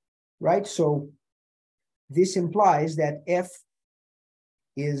contraction, right? So this implies that F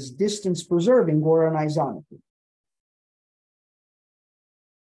is distance preserving or an isometry.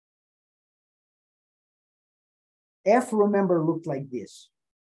 F, remember, looked like this.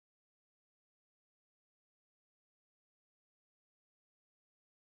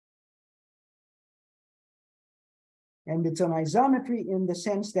 And it's an isometry in the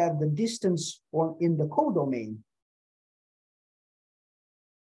sense that the distance in the codomain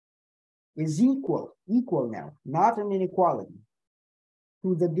is equal now, not an inequality,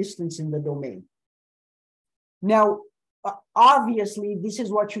 to the distance in the domain. Now, obviously, this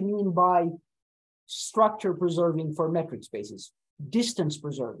is what you mean by structure preserving for metric spaces, distance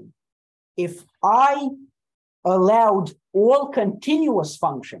preserving. If I allowed all continuous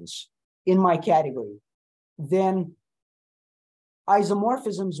functions in my category, then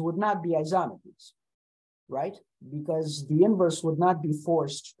isomorphisms would not be isometries, right? Because the inverse would not be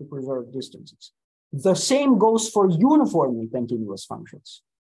forced to preserve distances. The same goes for uniformly continuous functions.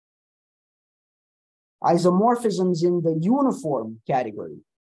 Isomorphisms in the uniform category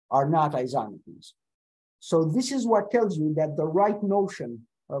are not isometries. So this is what tells you that the right notion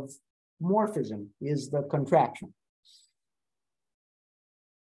of morphism is the contraction.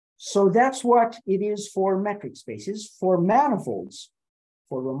 So that's what it is for metric spaces. For manifolds,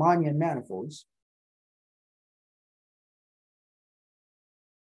 for Riemannian manifolds,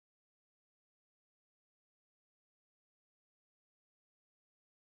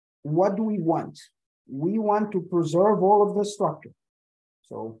 what do we want? We want to preserve all of the structure.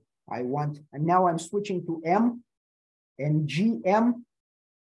 So I want, and now I'm switching to M and GM.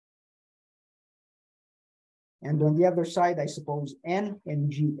 And on the other side, I suppose N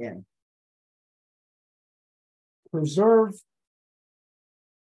and GN. Preserve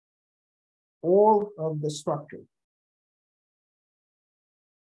all of the structure.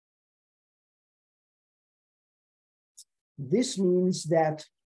 This means that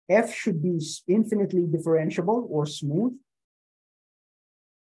F should be infinitely differentiable or smooth.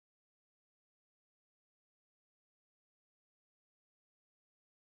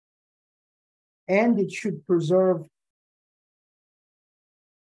 And it should preserve.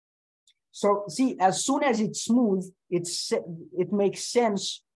 So see, as soon as it's smooth, it makes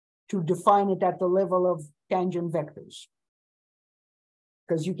sense to define it at the level of tangent vectors,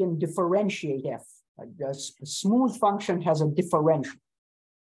 because you can differentiate F. A smooth function has a differential.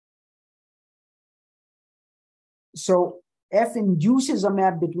 So F induces a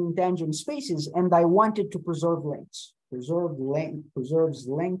map between tangent spaces, and I want it to preserve lengths. Preserves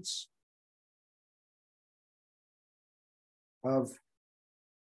lengths of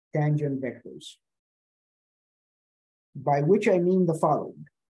tangent vectors, by which I mean the following.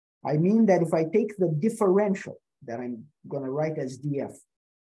 I mean that if I take the differential that I'm going to write as df,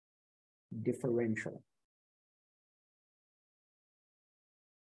 differential,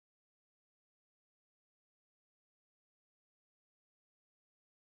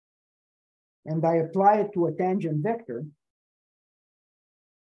 and I apply it to a tangent vector,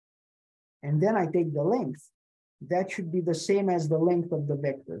 and then I take the length, that should be the same as the length of the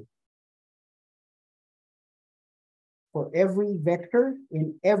vector. For every vector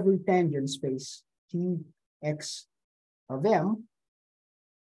in every tangent space, Tx of M,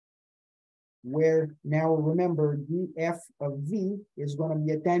 where now remember df of V is going to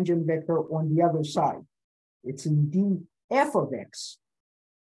be a tangent vector on the other side. It's in df of X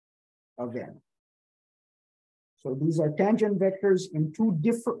of M. So these are tangent vectors in two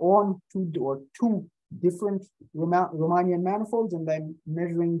different Riemannian manifolds, and I'm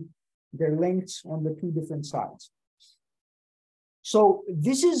measuring their lengths on the two different sides. So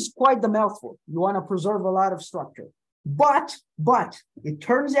this is quite the mouthful. You want to preserve a lot of structure. But it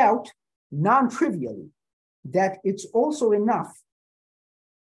turns out, non-trivially, that it's also enough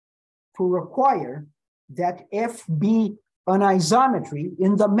to require that F be an isometry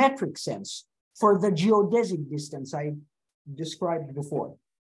in the metric sense for the geodesic distance I described before.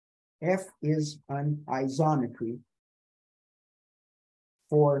 F is an isometry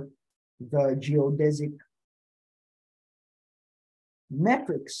for the geodesic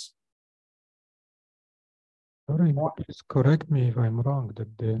metrics. Sorry, please correct me if I'm wrong,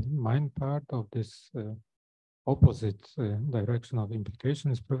 that the main part of this opposite direction of implication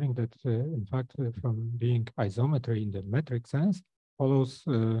is proving that, in fact, from being isometry in the metric sense, follows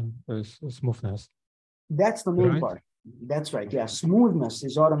smoothness. That's the main part. That's right. Yeah, smoothness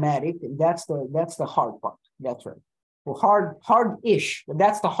is automatic, and that's the hard part. That's right. or hard-ish.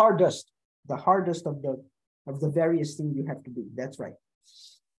 That's the hardest of the various things you have to do. That's right.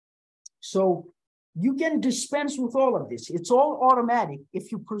 So you can dispense with all of this. It's all automatic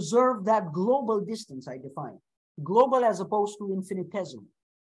if you preserve that global distance I defined. Global as opposed to infinitesimal.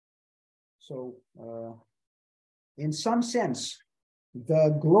 So in some sense,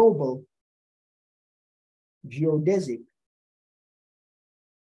 the global geodesic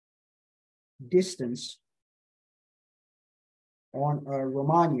distance on a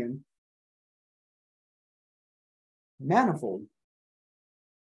Riemannian manifold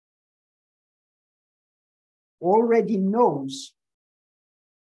already knows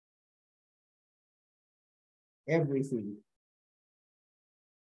everything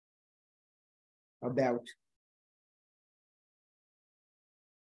about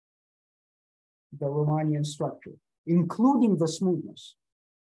the Riemannian structure, including the smoothness.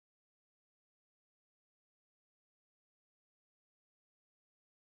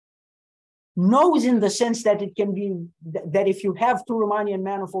 Knows in the sense that it can be, that if you have two Riemannian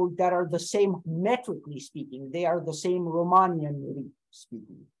manifolds that are the same metrically speaking, they are the same Riemannianly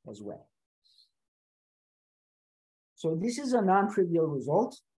speaking as well. So this is a non-trivial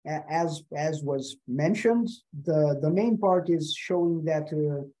result. As was mentioned, the main part is showing that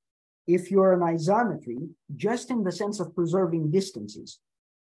if you're an isometry, just in the sense of preserving distances,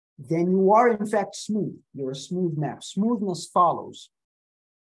 then you are in fact smooth. You're a smooth map. Smoothness follows.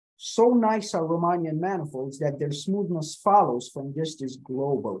 So nice are Riemannian manifolds that their smoothness follows from just this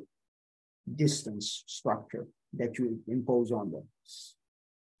global distance structure that you impose on them.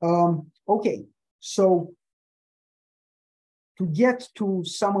 Okay, so to get to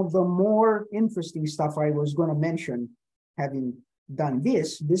some of the more interesting stuff I was going to mention, having done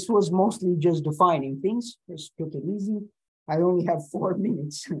this was mostly just defining things. Just took it easy. I only have 4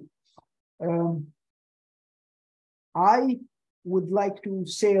 minutes. I would like to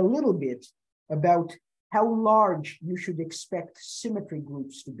say a little bit about how large you should expect symmetry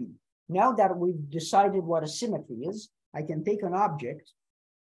groups to be. Now that we've decided what a symmetry is, I can take an object,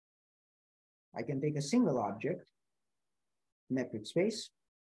 I can take a single object, metric space,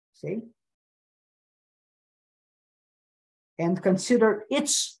 say, and consider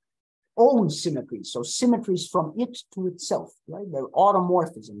its own symmetries. So symmetries from it to itself, right? They're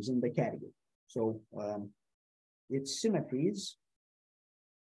automorphisms in the category. So its symmetries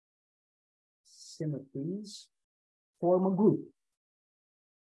form a group.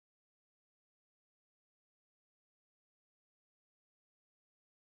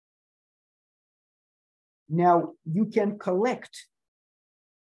 Now you can collect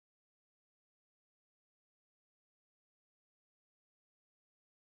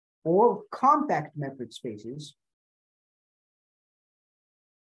all compact metric spaces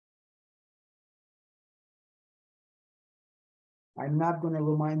I'm not going to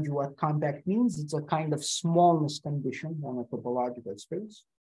remind you what compact means. It's a kind of smallness condition on a topological space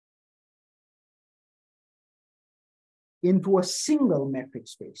into a single metric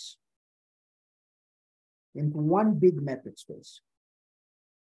space, into one big metric space.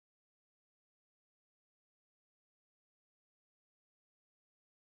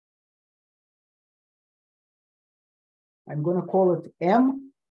 I'm going to call it MGH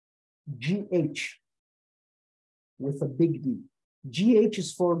with a big D. GH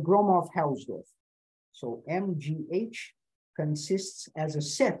is for Gromov-Hausdorff. So MGH consists as a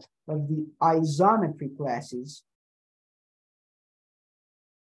set of the isometry classes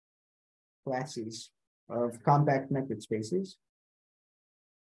of compact metric spaces.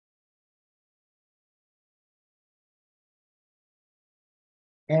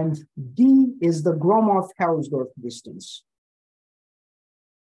 And D is the Gromov-Hausdorff distance.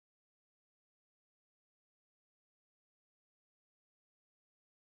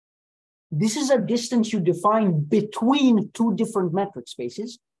 This is a distance you define between two different metric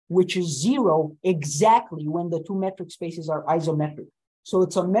spaces, which is 0 exactly when the two metric spaces are isometric. So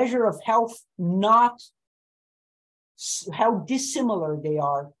it's a measure of how dissimilar they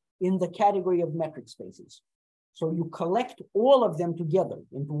are in the category of metric spaces. So you collect all of them together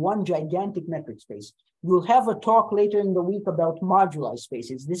into one gigantic metric space. You'll have a talk later in the week about moduli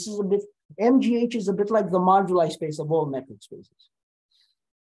spaces. This is a bit, MGH is a bit like the moduli space of all metric spaces.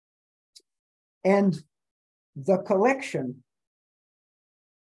 And the collection,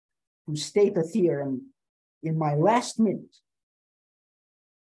 to state a theorem in my last minute,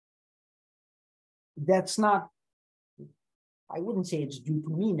 that's not, I wouldn't say it's due to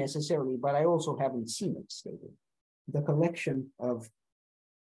me necessarily, but I also haven't seen it stated. The collection of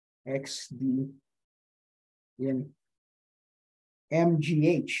XD in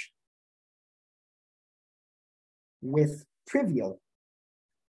MGH with trivial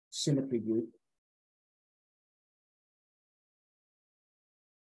symmetry group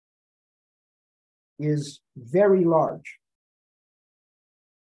is very large.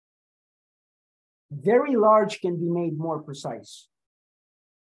 Very large can be made more precise.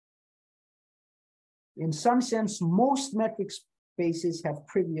 In some sense, most metric spaces have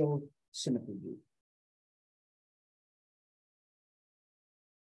trivial symmetry group.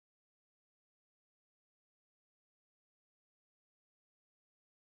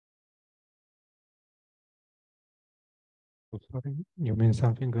 Sorry, you mean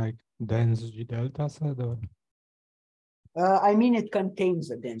something like dense G delta set, or? I mean, it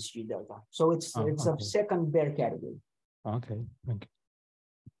contains a dense G delta. So it's okay. a second Baire category. Okay, thank you.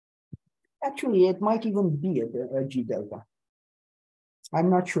 Actually, it might even be a G delta. I'm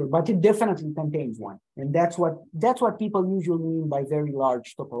not sure, but it definitely contains one. And that's what people usually mean by very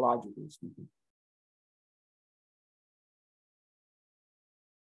large topologically speaking.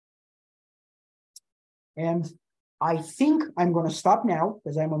 And I think I'm going to stop now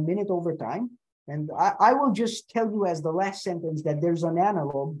because I'm a minute over time. And I will just tell you as the last sentence that there's an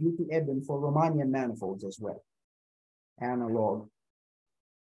analog due to Eben for Riemannian manifolds as well. Analog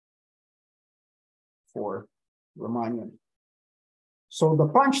for Riemannian. So the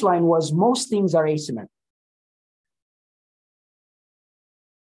punchline was most things are asymmetric.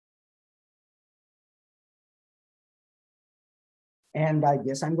 And I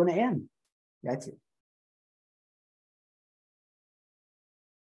guess I'm going to end. That's it.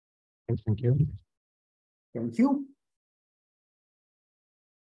 Thank you. Thank you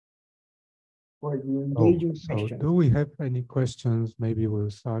for the engaging question. Do we have any questions? Maybe we'll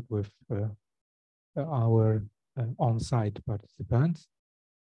start with our on-site participants.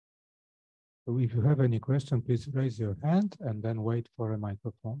 So if you have any question, please raise your hand and then wait for a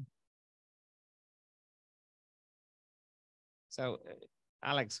microphone. So,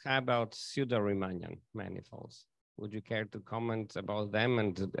 Alex, how about pseudo-Riemannian manifolds? Would you care to comment about them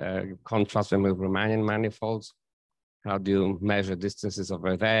and contrast them with Riemannian manifolds? How do you measure distances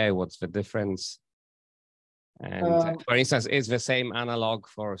over there? What's the difference? And for instance, is the same analog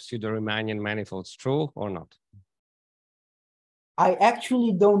for pseudo-Riemannian manifolds true or not? I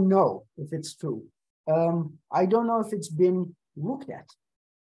actually don't know if it's true. I don't know if it's been looked at.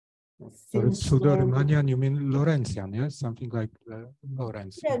 Pseudo-Riemannian, you mean Lorentzian, yes? Something like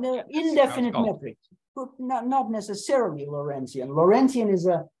Lorentz. Yeah, the indefinite metric, not necessarily Lorentzian. Lorentzian is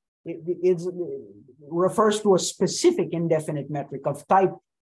it refers to a specific indefinite metric of type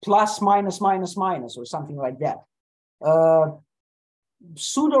plus, minus, minus, minus, or something like that.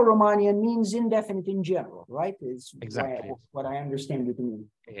 Pseudo-Riemannian means indefinite in general, right? It's exactly what I understand it to mean.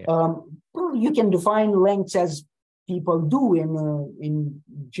 Yeah. You can define lengths as people do in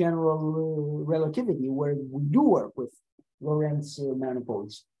general relativity, where we do work with Lorentz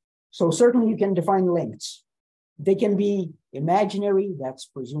manifolds. So certainly you can define lengths. They can be imaginary, that's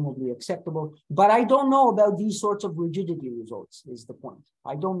presumably acceptable, but I don't know about these sorts of rigidity results, is the point.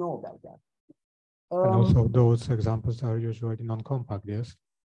 I don't know about that. And also those examples are usually non-compact, yes?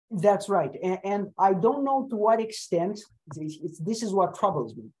 That's right. And I don't know to what extent, this is what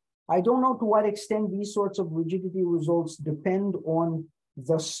troubles me. I don't know to what extent these sorts of rigidity results depend on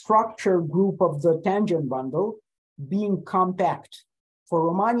the structure group of the tangent bundle being compact. For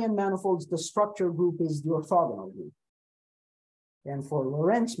Riemannian manifolds, the structure group is the orthogonal group. And for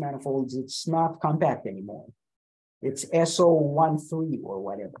Lorentz manifolds, it's not compact anymore. It's SO13 or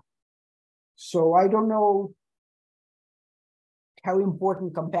whatever. So I don't know how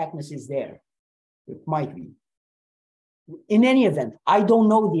important compactness is there. It might be. In any event, I don't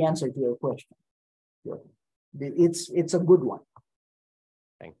know the answer to your question. It's a good one.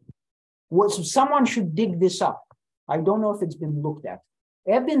 Thank you. Someone should dig this up. I don't know if it's been looked at.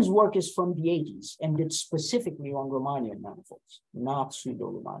 Eben's work is from the 80s, and it's specifically on Riemannian manifolds, not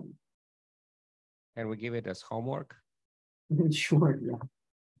pseudo-Riemannian. Can we give it as homework? Sure, yeah.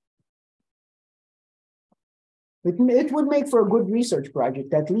 It would make for a good research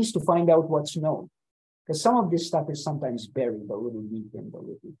project, at least to find out what's known. Because some of this stuff is sometimes buried a little deep in the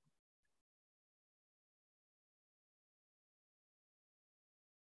literature.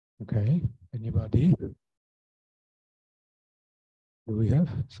 Okay, anybody? Do we have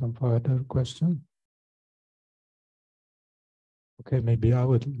some further question? Okay, maybe I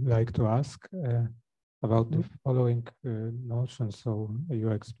would like to ask about the following notion. So you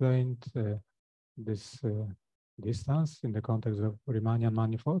explained this distance in the context of Riemannian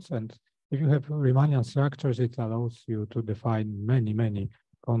manifolds, and if you have Riemannian structures, it allows you to define many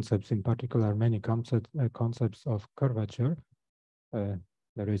concepts, in particular many concepts of curvature.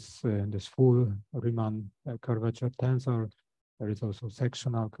 there is this full Riemann curvature tensor. There is also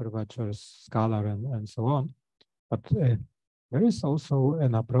sectional curvatures, scalar, and so on. But there is also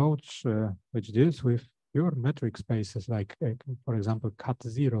an approach which deals with pure metric spaces, like, for example,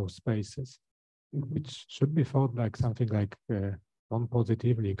 cut-zero spaces, which should be thought like something like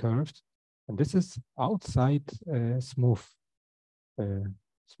non-positively curved. And this is outside smooth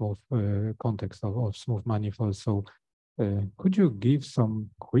context of smooth manifolds. So could you give some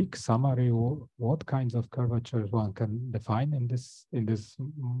quick summary what kinds of curvatures one can define in this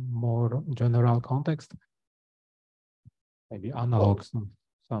more general context? Maybe analog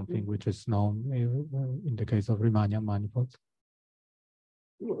something which is known in the case of Riemannian manifolds.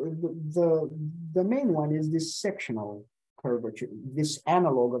 The main one is this sectional curvature, this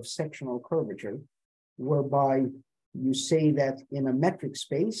analog of sectional curvature, whereby you say that in a metric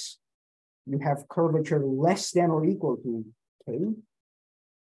space, you have curvature less than or equal to K.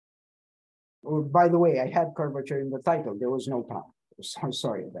 Or, by the way, I had curvature in the title. There was no comma. I'm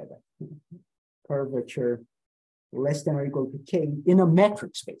sorry about that. Curvature less than or equal to K in a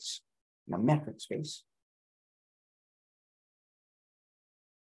metric space. In a metric space.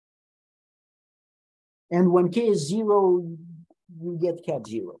 And when K is 0, you get cat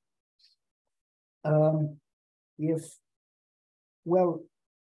 0. Well,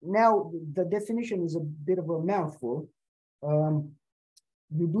 now the definition is a bit of a mouthful. You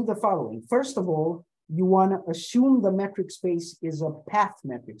do the following. First of all, you want to assume the metric space is a path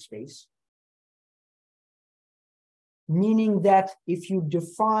metric space, meaning that if you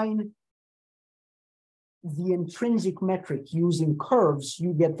define the intrinsic metric using curves,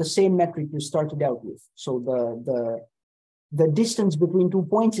 you get the same metric you started out with. So the distance between 2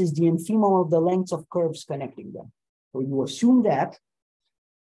 points is the infimum of the lengths of curves connecting them. So you assume that,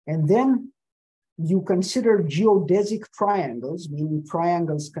 and then you consider geodesic triangles, meaning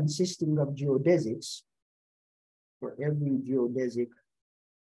triangles consisting of geodesics. For every geodesic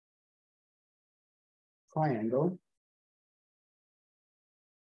triangle,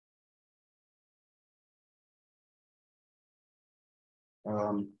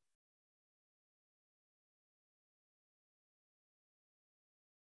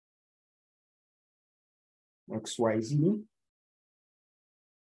 XYZ.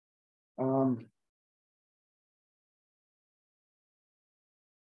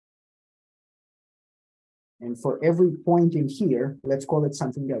 And for every point in here, let's call it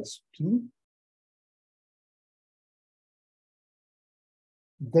something else, P.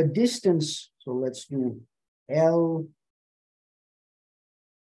 The distance, so let's do L,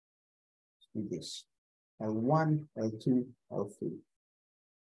 let's do this, L1, L2, L3.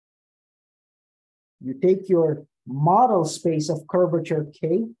 You take your model space of curvature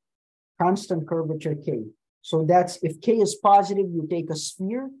K, constant curvature K. So that's, if K is positive, you take a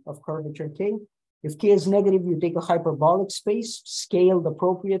sphere of curvature K. If K is negative, you take a hyperbolic space, scaled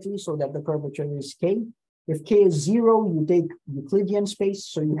appropriately so that the curvature is K. If K is 0, you take Euclidean space,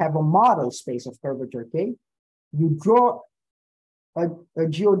 so you have a model space of curvature K. You draw a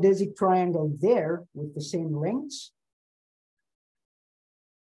geodesic triangle there with the same lengths.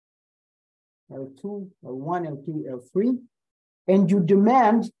 L2, L1, L2, L3. And you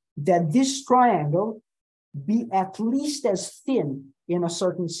demand that this triangle be at least as thin in a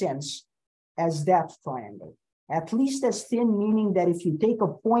certain sense as that triangle. At least as thin, meaning that if you take a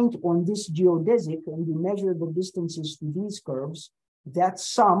point on this geodesic and you measure the distances to these curves, that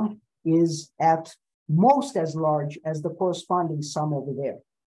sum is at most as large as the corresponding sum over there.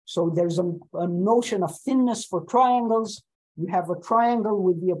 So there's a notion of thinness for triangles. You have a triangle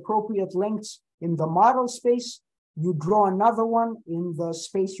with the appropriate lengths in the model space. You draw another one in the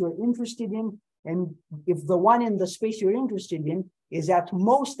space you're interested in. And if the one in the space you're interested in is at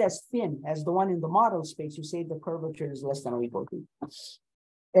most as thin as the one in the model space, you say the curvature is less than or equal to.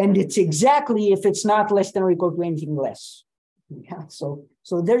 And it's exactly if it's not less than or equal to anything less. Yeah, so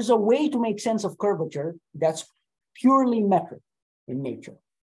there's a way to make sense of curvature that's purely metric in nature.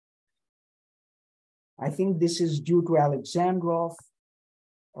 I think this is due to Alexandru.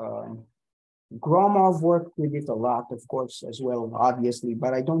 Gromov worked with it a lot, of course, as well, obviously,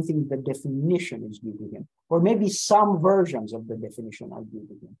 but I don't think the definition is due to him. Or maybe some versions of the definition are due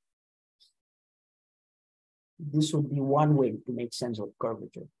to him. This would be one way to make sense of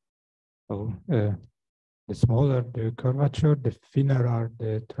curvature. So the smaller the curvature, the thinner are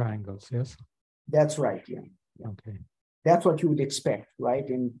the triangles, yes? That's right, yeah. Okay. That's what you would expect, right?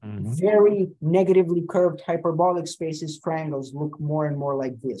 In very negatively curved hyperbolic spaces, triangles look more and more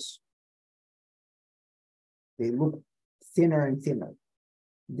like this. They look thinner and thinner.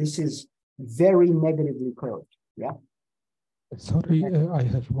 This is very negatively curved, yeah? Sorry, I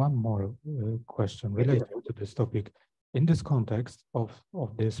have one more question related to this topic. In this context of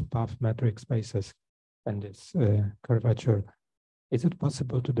this path metric spaces and this curvature, is it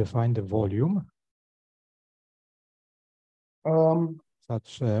possible to define the volume?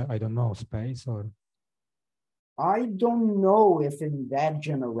 Such, I don't know, space or? I don't know if in that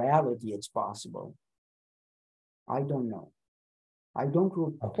generality it's possible. I don't know. I don't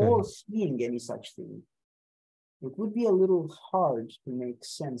recall seeing any such thing. It would be a little hard to make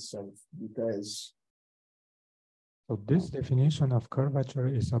sense of because. So this definition of curvature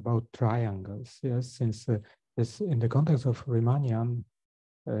is about triangles, yes, since this in the context of Riemannian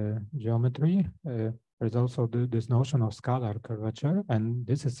geometry, there's also this notion of scalar curvature, and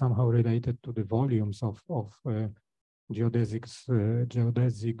this is somehow related to the volumes of geodesic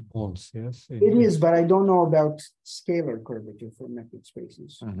balls, yes? It is, but I don't know about scalar curvature for metric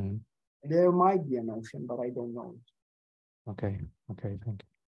spaces. Mm-hmm. There might be a notion, but I don't know it. Okay, thank you.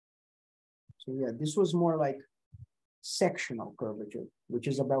 So yeah, this was more like sectional curvature, which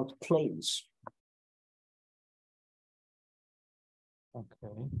is about planes.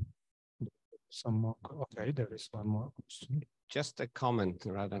 Okay. Some more. Okay, there is one more question. Just a comment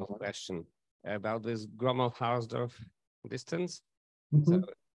rather than a question about this Gromov-Hausdorff distance. Mm-hmm. So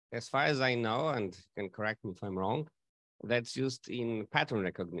as far as I know, and you can correct me if I'm wrong, that's used in pattern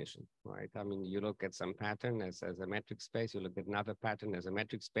recognition, right? I mean, you look at some pattern as a metric space, you look at another pattern as a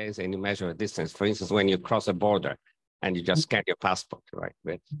metric space, and you measure a distance. For instance, when you cross a border and you just scan your passport,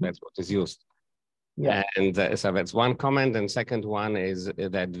 right? That's what is used. Yeah. And so that's one comment. And second one is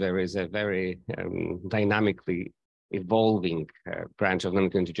that there is a very dynamically evolving branch of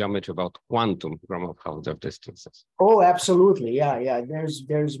non-continuity geometry about quantum Gromov-Hausdorff distances. Oh, absolutely. Yeah.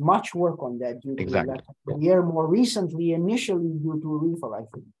 There's much work on that due to exactly. Year more recently, initially due to Riefel, I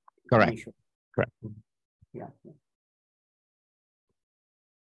think. Correct. Initially. Correct. Yeah.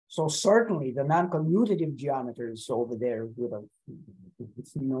 So certainly the non-commutative geometers over there would have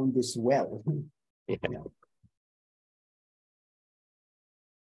known this well. Yeah.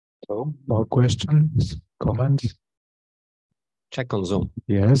 So, more questions, comments? Check on Zoom.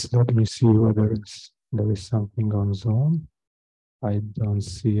 Yes, let me see whether there is something on Zoom. I don't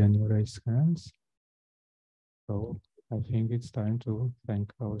see any raised hands. So I think it's time to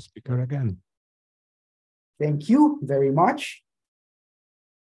thank our speaker again. Thank you very much.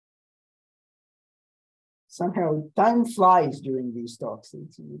 Somehow time flies during these talks.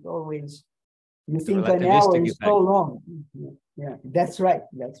 It always, you think an hour is so long. Yeah, that's right.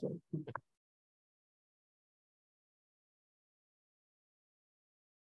 That's right.